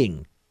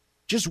waiting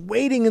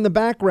in the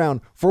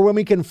background for when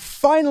we can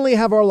finally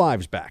have our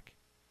lives back?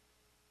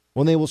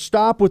 When they will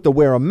stop with the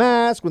wear a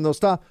mask, when they'll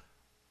stop.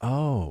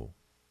 Oh,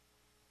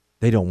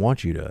 they don't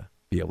want you to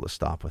be able to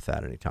stop with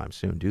that anytime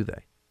soon, do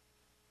they?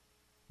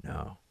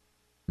 No,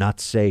 not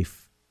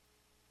safe.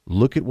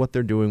 Look at what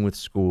they're doing with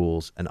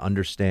schools and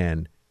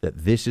understand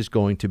that this is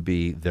going to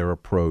be their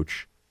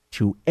approach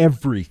to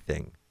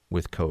everything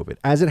with COVID,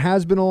 as it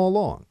has been all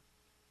along.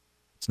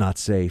 It's not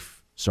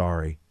safe.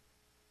 Sorry.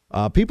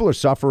 People are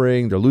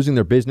suffering. They're losing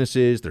their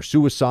businesses. They're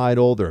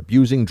suicidal. They're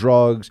abusing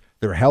drugs.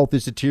 Their health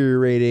is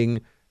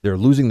deteriorating. They're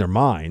losing their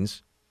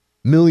minds.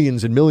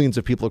 Millions and millions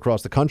of people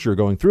across the country are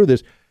going through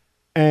this.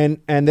 And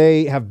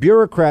they have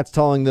bureaucrats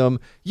telling them,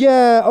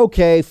 yeah,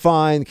 okay,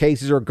 fine,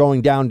 cases are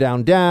going down,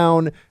 down,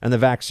 down, and the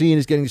vaccine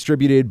is getting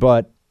distributed,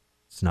 but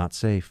it's not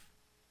safe.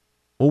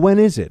 Well, when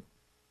is it?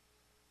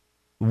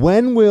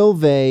 When will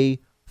they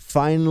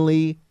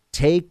finally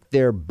take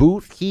their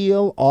boot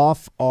heel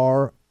off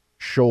our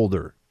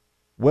shoulder?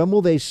 When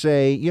will they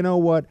say, you know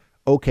what?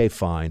 Okay,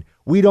 fine.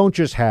 We don't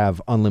just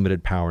have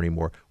unlimited power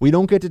anymore. We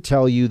don't get to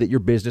tell you that your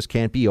business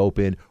can't be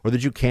open or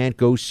that you can't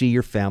go see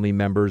your family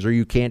members or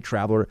you can't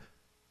travel.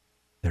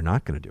 They're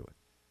not going to do it.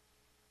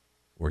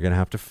 We're going to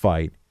have to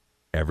fight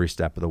every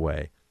step of the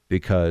way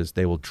because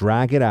they will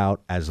drag it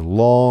out as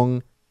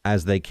long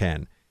as they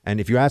can. And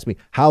if you ask me,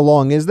 how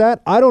long is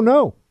that? I don't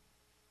know.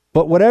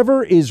 But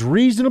whatever is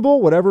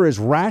reasonable, whatever is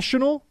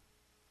rational,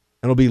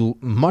 and it'll be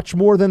much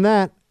more than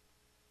that.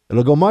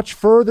 It'll go much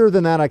further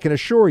than that, I can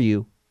assure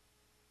you.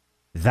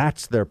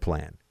 That's their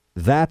plan.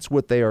 That's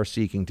what they are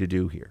seeking to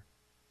do here.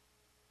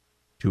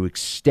 To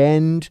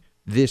extend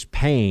this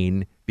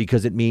pain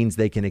because it means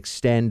they can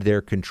extend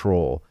their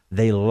control.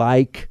 They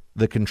like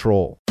the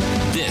control.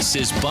 This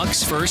is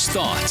Buck's First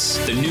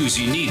Thoughts, the news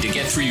you need to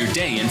get through your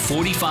day in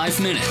 45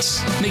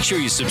 minutes. Make sure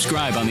you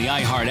subscribe on the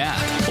iHeart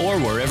app or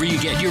wherever you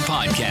get your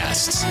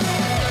podcasts.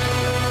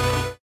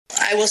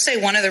 I will say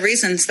one of the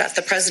reasons that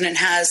the president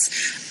has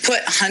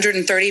put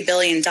 $130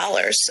 billion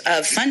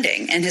of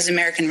funding in his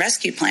American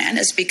Rescue Plan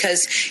is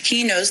because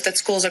he knows that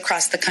schools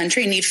across the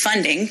country need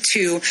funding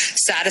to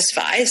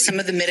satisfy some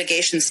of the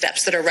mitigation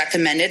steps that are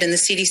recommended in the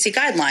CDC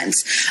guidelines.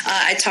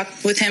 I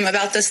talked with him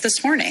about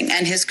this morning,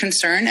 and his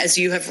concern, as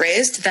you have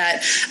raised,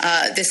 that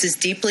this is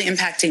deeply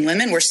impacting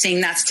women. We're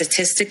seeing that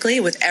statistically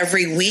with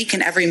every week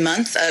and every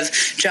month of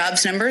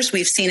jobs numbers.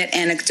 We've seen it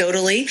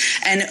anecdotally,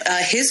 and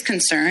his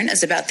concern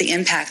is about the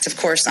impact, of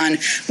course, on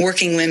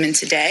working women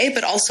today,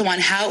 but also on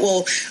how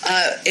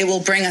it will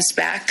bring us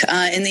back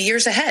in the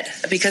years ahead.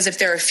 Because if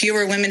there are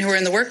fewer women who are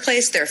in the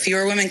workplace, there are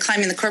fewer women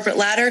climbing the corporate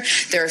ladder,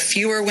 there are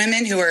fewer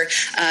women who are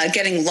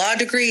getting law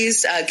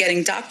degrees,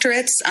 getting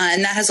doctorates,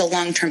 and that has a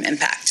long-term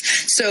impact.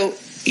 So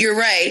you're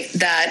right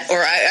that,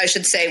 or I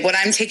should say, what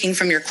I'm taking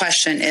from your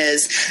question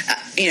is,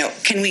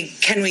 can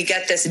we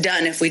get this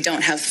done if we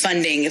don't have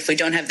funding, if we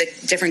don't have the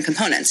different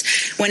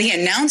components? When he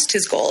announced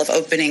his goal of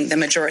opening the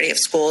majority of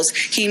schools,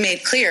 he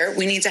made clear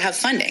we need to have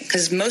funding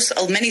because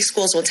many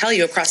schools will tell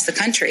you across the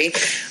country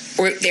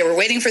they were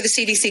waiting for the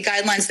CDC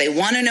guidelines. They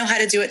want to know how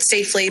to do it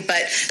safely,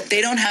 but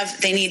they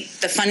need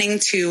the funding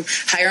to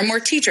hire more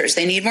teachers.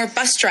 They need more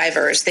bus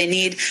drivers. They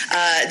need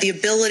the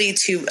ability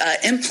to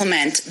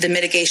implement the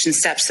mitigation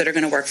steps that are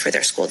going to work for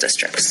their school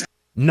districts.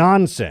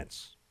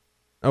 Nonsense.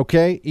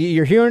 Okay?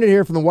 You're hearing it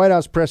here from the White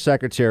House press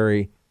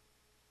secretary.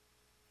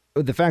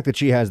 The fact that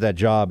she has that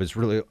job is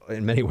really,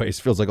 in many ways,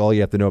 feels like all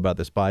you have to know about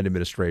this Biden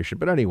administration.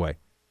 But anyway,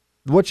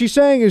 what she's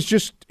saying is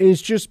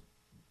just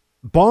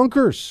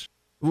bonkers.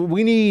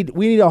 We need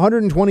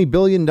 $120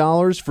 billion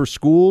for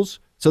schools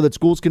so that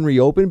schools can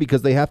reopen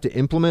because they have to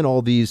implement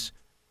all these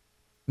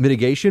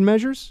mitigation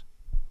measures.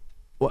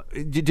 Well,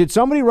 did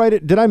somebody write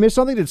it? Did I miss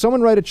something? Did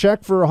someone write a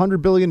check for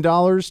 $100 billion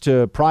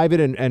to private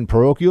and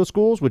parochial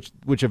schools,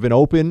 which have been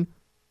open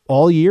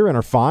all year and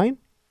are fine?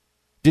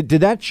 Did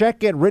that check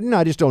get written?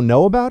 I just don't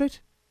know about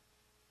it.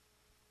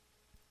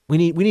 We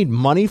need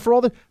money for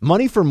all the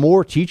money for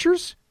more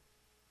teachers.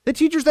 The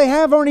teachers they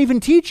have aren't even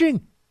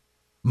teaching.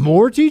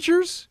 More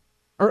teachers?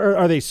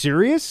 Are they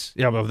serious?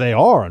 Yeah, well, they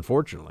are,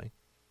 unfortunately.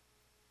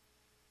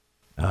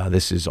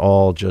 This is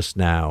all just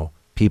now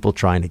people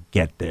trying to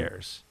get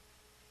theirs.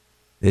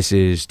 This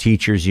is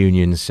teachers'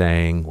 unions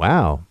saying,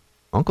 wow,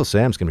 Uncle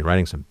Sam's going to be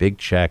writing some big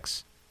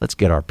checks. Let's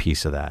get our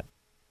piece of that.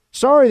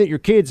 Sorry that your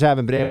kids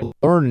haven't been able to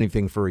learn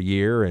anything for a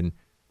year and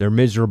they're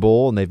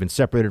miserable and they've been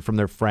separated from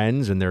their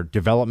friends and their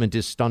development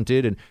is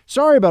stunted. And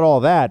sorry about all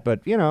that,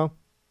 but, we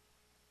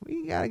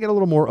got to get a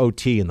little more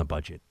OT in the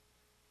budget.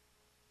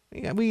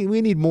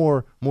 We need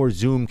more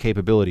Zoom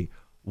capability.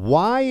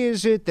 Why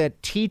is it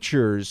that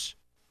teachers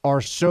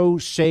are so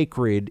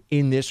sacred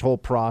in this whole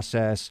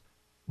process,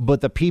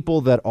 but the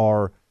people that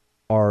are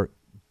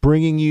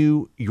bringing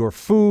you your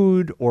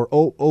food or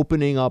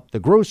opening up the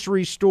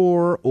grocery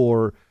store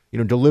or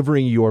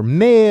delivering your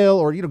mail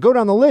or go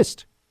down the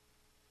list?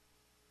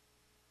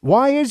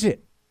 Why is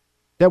it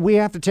that we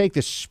have to take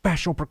this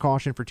special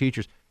precaution for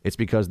teachers? It's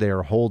because they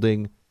are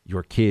holding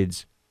your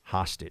kids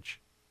hostage.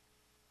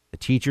 The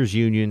teachers'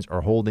 unions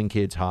are holding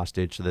kids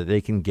hostage so that they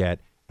can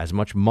get as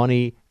much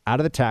money out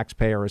of the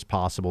taxpayer as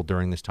possible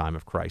during this time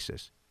of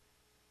crisis.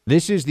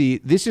 This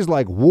is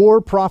like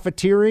war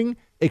profiteering,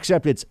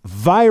 except it's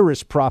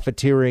virus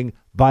profiteering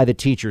by the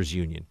teachers'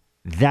 union.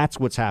 That's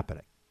what's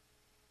happening.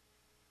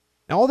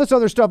 Now, all this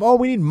other stuff,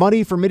 we need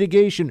money for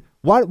mitigation.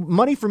 Why?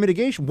 Money for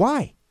mitigation?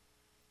 Why?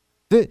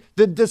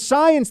 The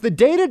science, the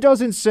data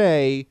doesn't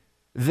say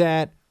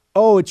that,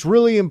 it's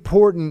really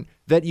important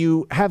that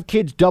you have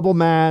kids double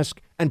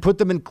mask and put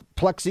them in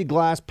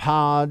plexiglass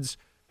pods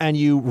and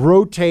you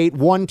rotate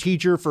one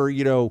teacher for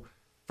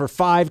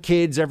 5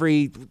 kids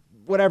every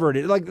whatever it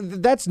is. Like,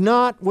 that's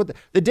not what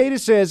the data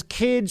says.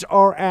 Kids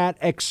are at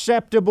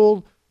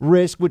acceptable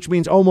risk, which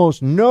means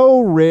almost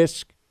no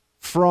risk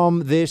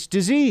from this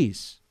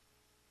disease.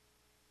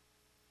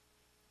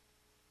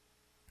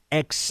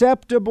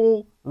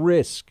 Acceptable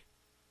risk.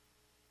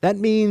 That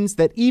means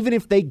that even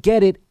if they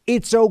get it,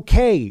 it's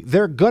okay.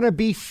 They're going to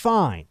be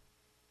fine.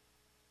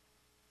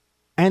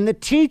 And the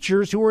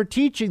teachers who are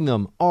teaching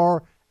them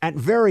are at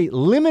very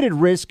limited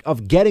risk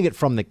of getting it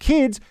from the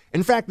kids.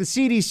 In fact, the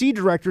CDC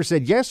director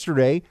said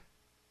yesterday,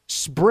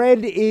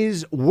 spread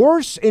is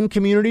worse in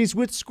communities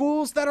with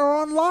schools that are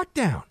on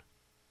lockdown.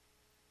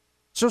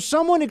 So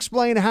someone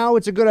explain how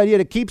it's a good idea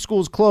to keep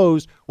schools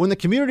closed when the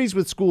communities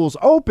with schools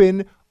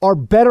open are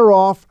better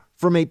off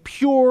from a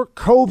pure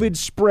COVID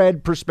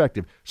spread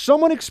perspective.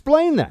 Someone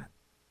explain that.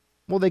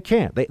 Well, they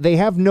can't. They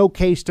have no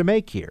case to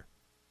make here.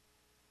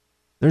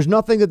 There's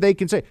nothing that they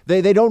can say.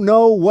 They don't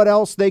know what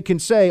else they can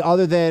say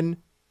other than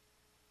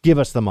give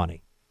us the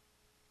money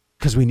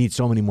because we need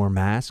so many more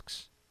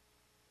masks.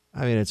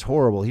 I mean, it's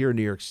horrible. Here in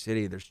New York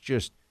City,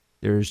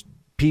 there's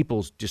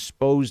people's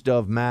disposed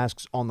of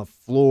masks on the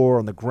floor,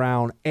 on the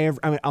ground,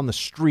 on the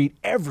street,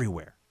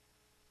 everywhere.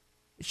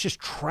 It's just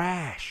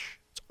trash.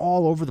 It's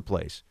all over the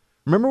place.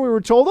 Remember we were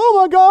told, oh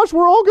my gosh,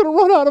 we're all going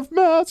to run out of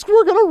masks.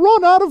 We're going to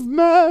run out of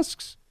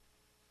masks.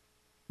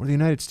 We're the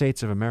United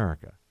States of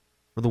America.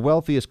 We're the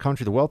wealthiest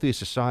country, the wealthiest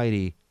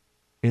society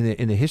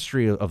in the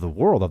history of the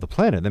world, of the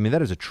planet. I mean,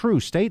 that is a true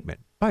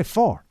statement by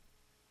far.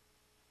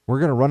 We're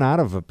going to run out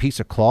of a piece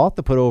of cloth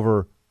to put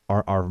over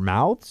our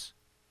mouths.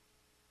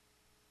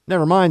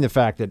 Never mind the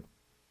fact that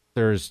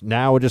there's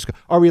now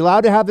are we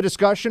allowed to have the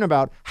discussion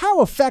about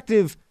how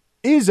effective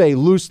is a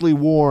loosely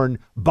worn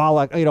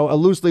balaclava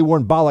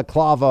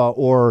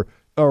or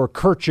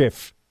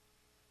kerchief,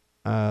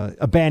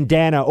 a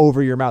bandana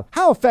over your mouth?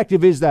 How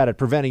effective is that at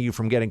preventing you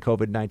from getting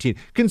COVID-19?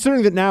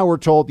 Considering that now we're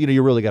told,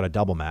 you really got a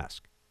double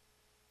mask.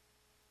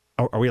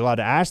 Are we allowed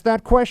to ask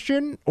that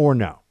question or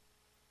no?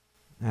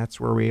 That's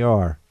where we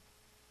are.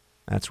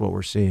 That's what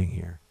we're seeing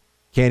here.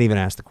 Can't even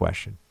ask the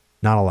question.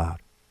 Not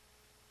allowed.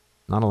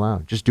 Not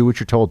allowed. Just do what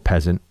you're told,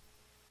 peasant.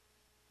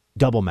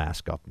 Double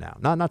mask up now.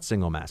 Not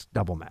single mask,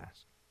 double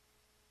mask.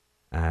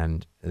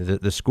 And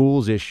the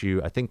schools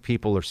issue, I think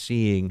people are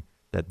seeing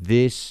that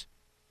this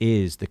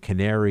is the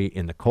canary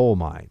in the coal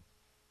mine.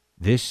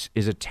 This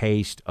is a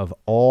taste of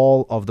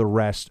all of the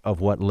rest of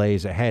what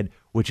lays ahead,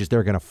 which is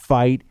they're going to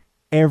fight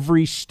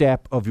every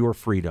step of your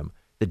freedom.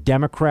 The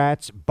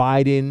Democrats,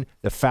 Biden,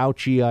 the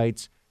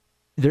Fauciites,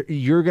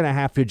 you're going to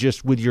have to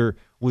just with your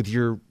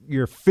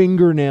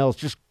fingernails,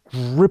 just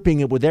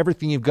gripping it with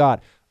everything you've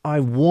got. I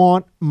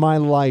want my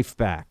life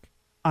back.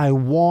 I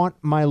want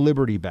my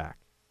liberty back.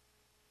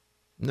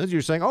 And those of you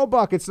are saying, oh,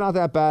 Buck, it's not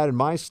that bad in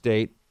my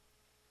state.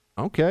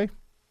 Okay.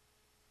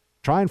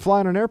 Try and fly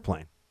on an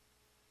airplane.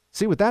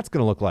 See what that's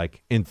going to look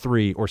like in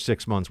 3 or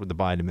 6 months with the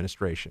Biden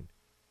administration.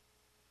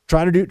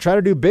 Try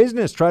to do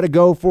business. Try to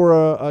go for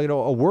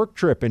a work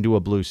trip into a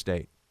blue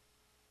state.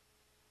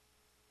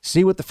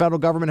 See what the federal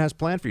government has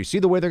planned for you. See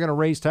the way they're going to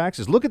raise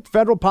taxes. Look at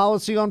federal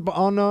policy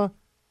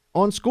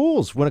on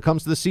schools when it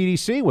comes to the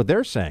CDC, what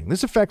they're saying.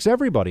 This affects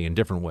everybody in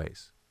different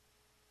ways.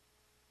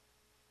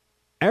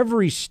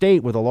 Every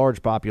state with a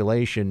large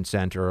population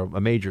center, a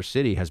major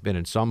city, has been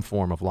in some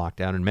form of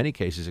lockdown, in many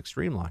cases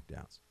extreme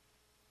lockdowns.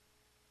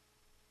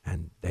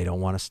 And they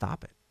don't want to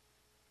stop it.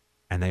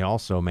 And they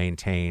also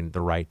maintain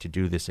the right to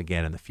do this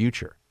again in the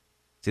future.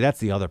 See, that's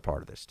the other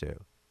part of this,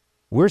 too.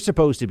 We're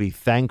supposed to be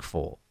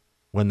thankful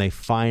when they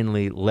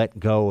finally let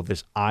go of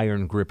this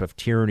iron grip of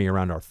tyranny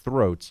around our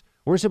throats.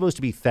 We're supposed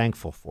to be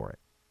thankful for it.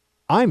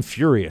 I'm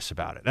furious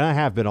about it, and I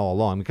have been all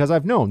along, because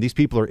I've known these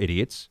people are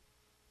idiots.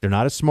 They're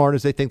not as smart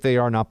as they think they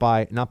are, not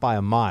by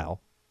a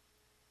mile.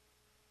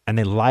 And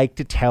they like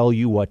to tell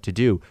you what to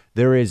do.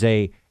 There is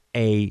a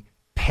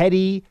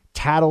petty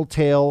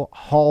tattletale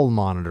hall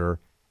monitor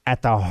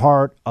at the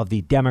heart of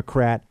the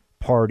Democrat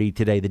Party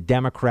today, the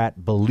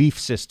Democrat belief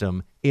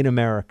system in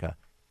America.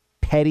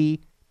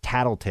 Petty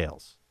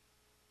tattletales.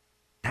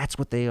 That's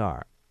what they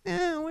are.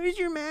 Oh, where's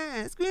your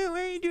mask? Oh,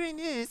 why are you doing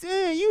this?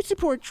 Oh, you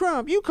support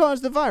Trump. You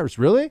caused the virus.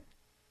 Really?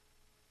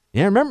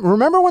 Yeah,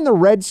 remember when the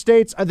red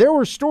states, there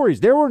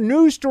were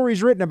news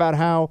stories written about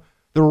how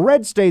the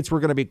red states were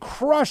going to be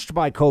crushed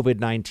by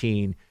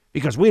COVID-19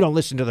 because we don't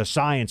listen to the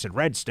science in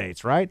red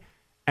states, right?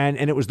 And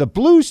it was the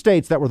blue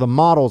states that were the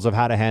models of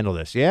how to handle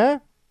this, yeah?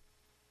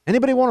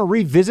 Anybody want to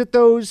revisit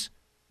those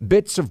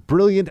bits of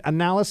brilliant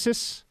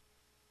analysis?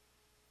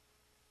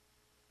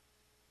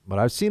 But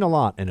I've seen a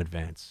lot in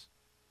advance.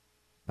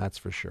 That's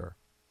for sure.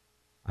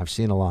 I've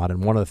seen a lot.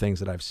 And one of the things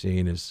that I've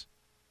seen is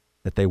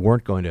that they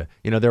weren't going to,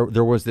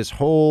 there was this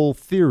whole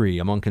theory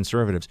among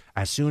conservatives.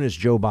 As soon as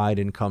Joe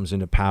Biden comes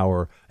into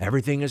power,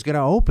 everything is going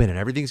to open and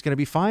everything's going to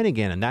be fine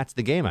again. And that's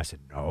the game. I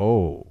said,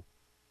 no,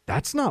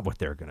 that's not what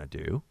they're going to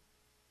do.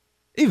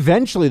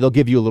 Eventually they'll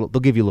give you a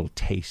little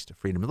taste of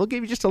freedom. They'll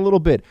give you just a little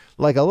bit,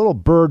 like a little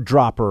bird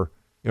dropper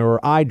or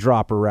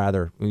eyedropper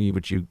rather,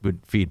 which you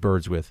would feed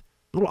birds with.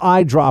 A little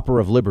eyedropper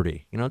of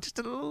liberty, just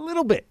a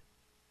little bit.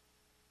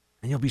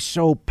 And you'll be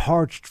so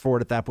parched for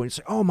it at that point. You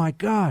say, oh my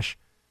gosh,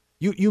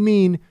 you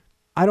mean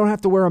I don't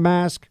have to wear a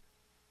mask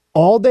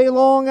all day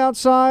long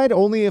outside,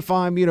 only if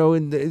I'm,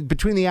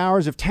 between the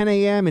hours of 10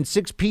 a.m. and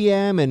 6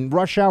 p.m. and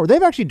rush hour.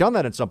 They've actually done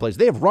that in some places.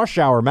 They have rush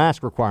hour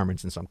mask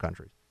requirements in some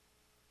countries.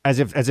 As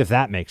if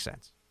that makes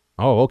sense.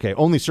 Oh, okay.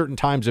 Only certain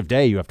times of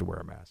day you have to wear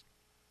a mask.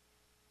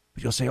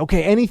 But you'll say,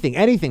 okay,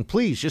 anything,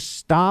 please just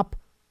stop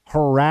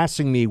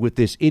harassing me with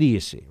this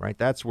idiocy, right?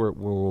 That's where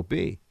we'll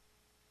be.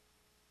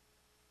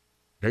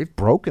 They've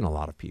broken a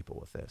lot of people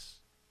with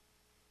this.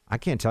 I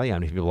can't tell you how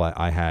many people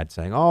I had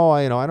saying, oh,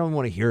 I don't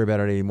want to hear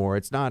about it anymore.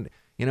 It's not,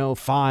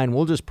 fine.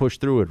 We'll just push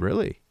through it.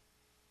 Really?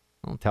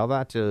 Well, tell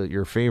that to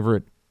your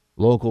favorite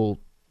local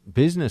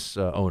business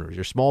owners,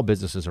 your small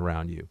businesses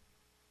around you.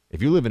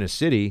 If you live in a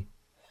city,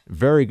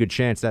 very good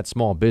chance that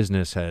small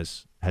business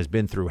has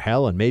been through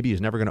hell and maybe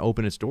is never going to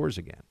open its doors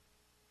again.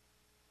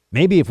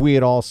 Maybe if we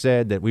had all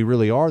said that we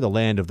really are the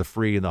land of the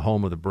free and the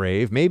home of the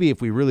brave, maybe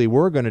if we really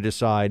were going to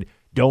decide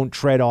don't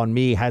tread on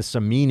me has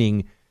some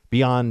meaning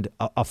beyond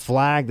a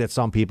flag that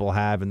some people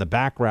have in the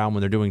background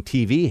when they're doing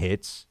TV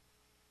hits,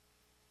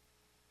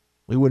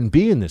 we wouldn't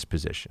be in this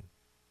position.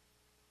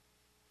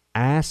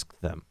 Ask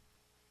them.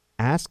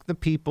 Ask the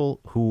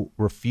people who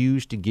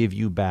refuse to give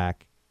you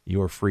back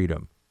your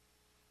freedom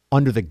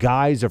under the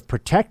guise of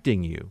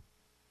protecting you.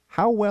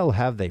 How well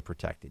have they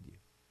protected you?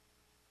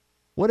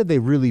 What have they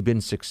really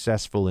been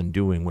successful in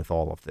doing with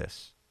all of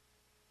this?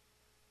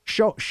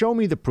 Show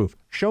me the proof.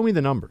 Show me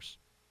the numbers.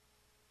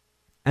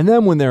 And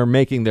then when they're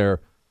making their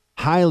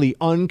highly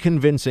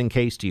unconvincing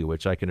case to you,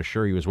 which I can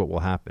assure you is what will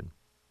happen,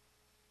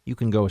 you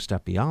can go a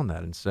step beyond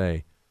that and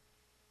say,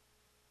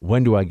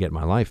 when do I get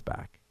my life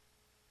back?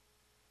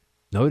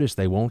 Notice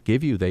they won't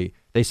give you.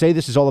 They say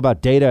this is all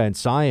about data and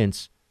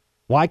science.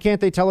 Why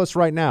can't they tell us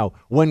right now?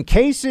 When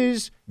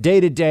cases day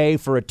to day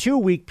for a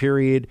 2-week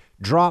period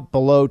drop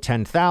below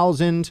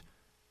 10,000,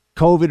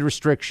 COVID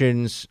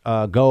restrictions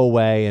go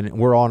away, and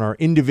we're on our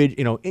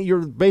individual,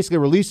 you're basically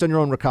released on your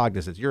own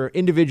recognizance. Your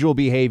individual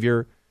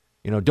behavior,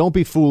 don't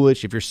be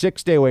foolish. If you're sick,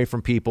 stay away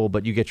from people,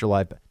 but you get your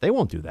life back. They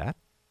won't do that.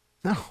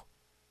 No.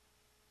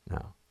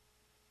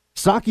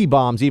 Sake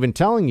bombs even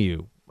telling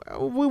you,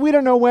 we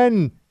don't know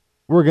when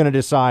we're going to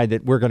decide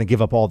that we're going to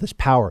give up all this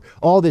power,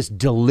 all this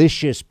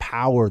delicious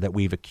power that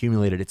we've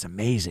accumulated. It's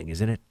amazing,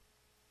 isn't it?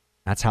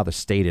 That's how the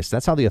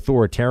that's how the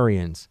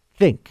authoritarians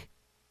think.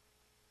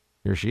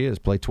 Here she is,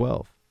 play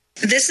 12.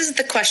 This is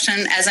the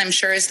question, as I'm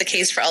sure is the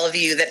case for all of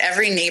you, that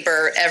every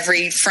neighbor,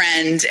 every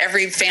friend,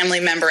 every family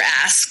member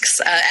asks,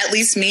 at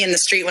least me in the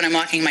street when I'm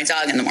walking my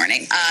dog in the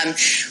morning.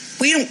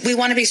 We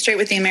want to be straight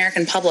with the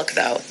American public,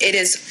 though.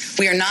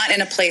 We are not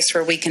in a place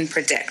where we can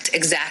predict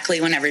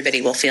exactly when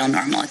everybody will feel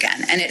normal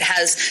again. And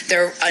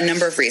there are a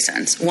number of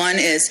reasons. One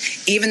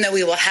is, even though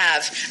we will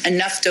have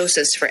enough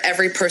doses for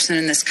every person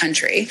in this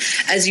country,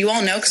 as you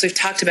all know, because we've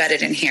talked about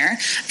it in here,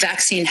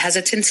 vaccine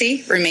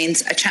hesitancy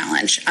remains a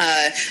challenge.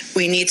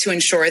 We need to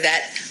ensure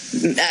that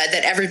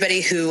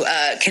everybody who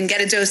can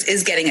get a dose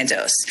is getting a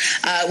dose.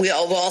 We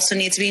will also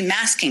need to be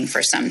masking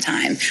for some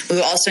time. We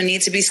will also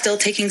need to be still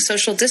taking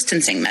social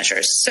distancing measures.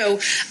 So,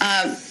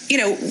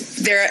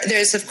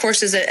 there's, of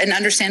course, is an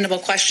understandable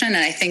question, and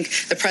I think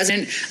the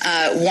president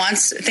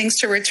wants things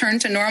to return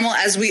to normal,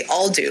 as we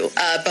all do.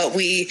 But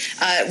we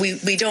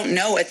don't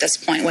know at this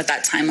point what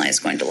that timeline is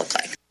going to look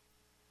like.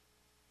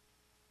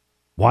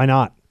 Why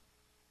not?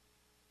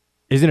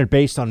 Isn't it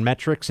based on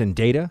metrics and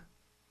data?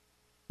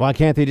 Why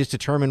can't they just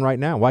determine right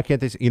now? Why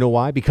can't they? You know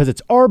why? Because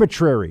it's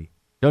arbitrary.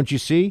 Don't you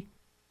see?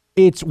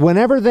 It's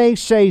whenever they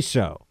say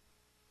so.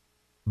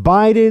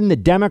 Biden, the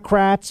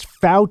Democrats,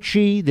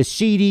 Fauci, the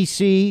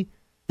CDC,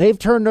 they've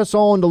turned us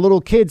all into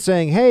little kids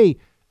saying, hey,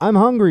 I'm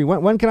hungry.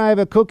 When can I have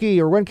a cookie?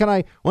 Or when can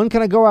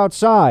I go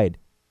outside?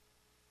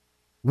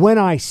 When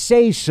I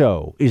say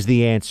so is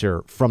the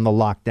answer from the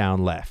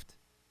lockdown left.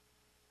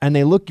 And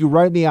they look you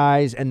right in the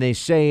eyes and they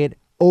say it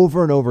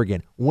over and over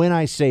again. When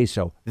I say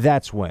so,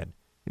 that's when.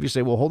 If you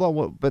say, well, hold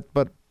on,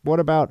 but what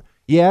about,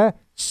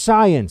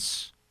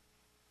 science.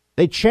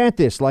 They chant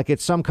this like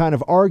it's some kind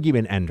of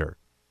argument ender.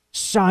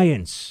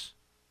 Science.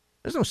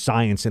 There's no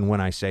science in when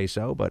I say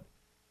so, but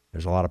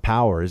there's a lot of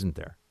power, isn't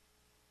there?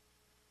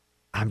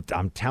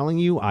 I'm telling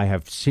you, I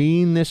have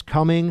seen this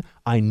coming.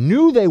 I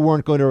knew they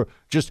weren't going to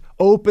just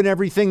open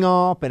everything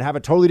up and have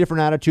a totally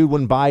different attitude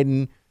when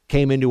Biden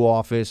came into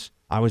office.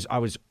 I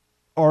was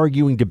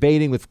arguing,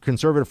 debating with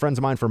conservative friends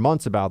of mine for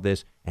months about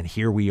this, and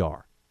here we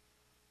are.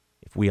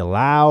 If we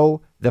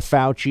allow the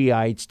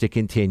Fauciites to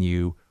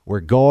continue, we're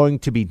going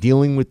to be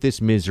dealing with this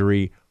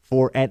misery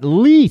for at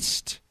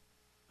least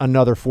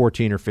another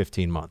 14 or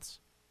 15 months.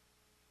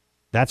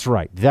 That's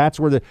right. That's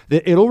where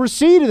it'll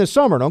recede in the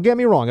summer. Don't get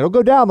me wrong. It'll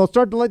go down. They'll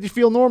start to let you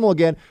feel normal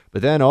again.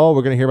 But then, we're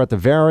going to hear about the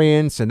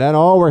variants. And then,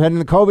 we're heading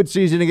to COVID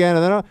season again.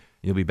 And then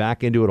you'll be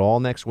back into it all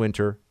next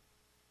winter.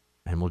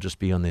 And we'll just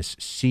be on this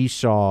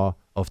seesaw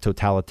of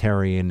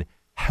totalitarian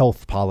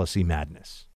health policy madness.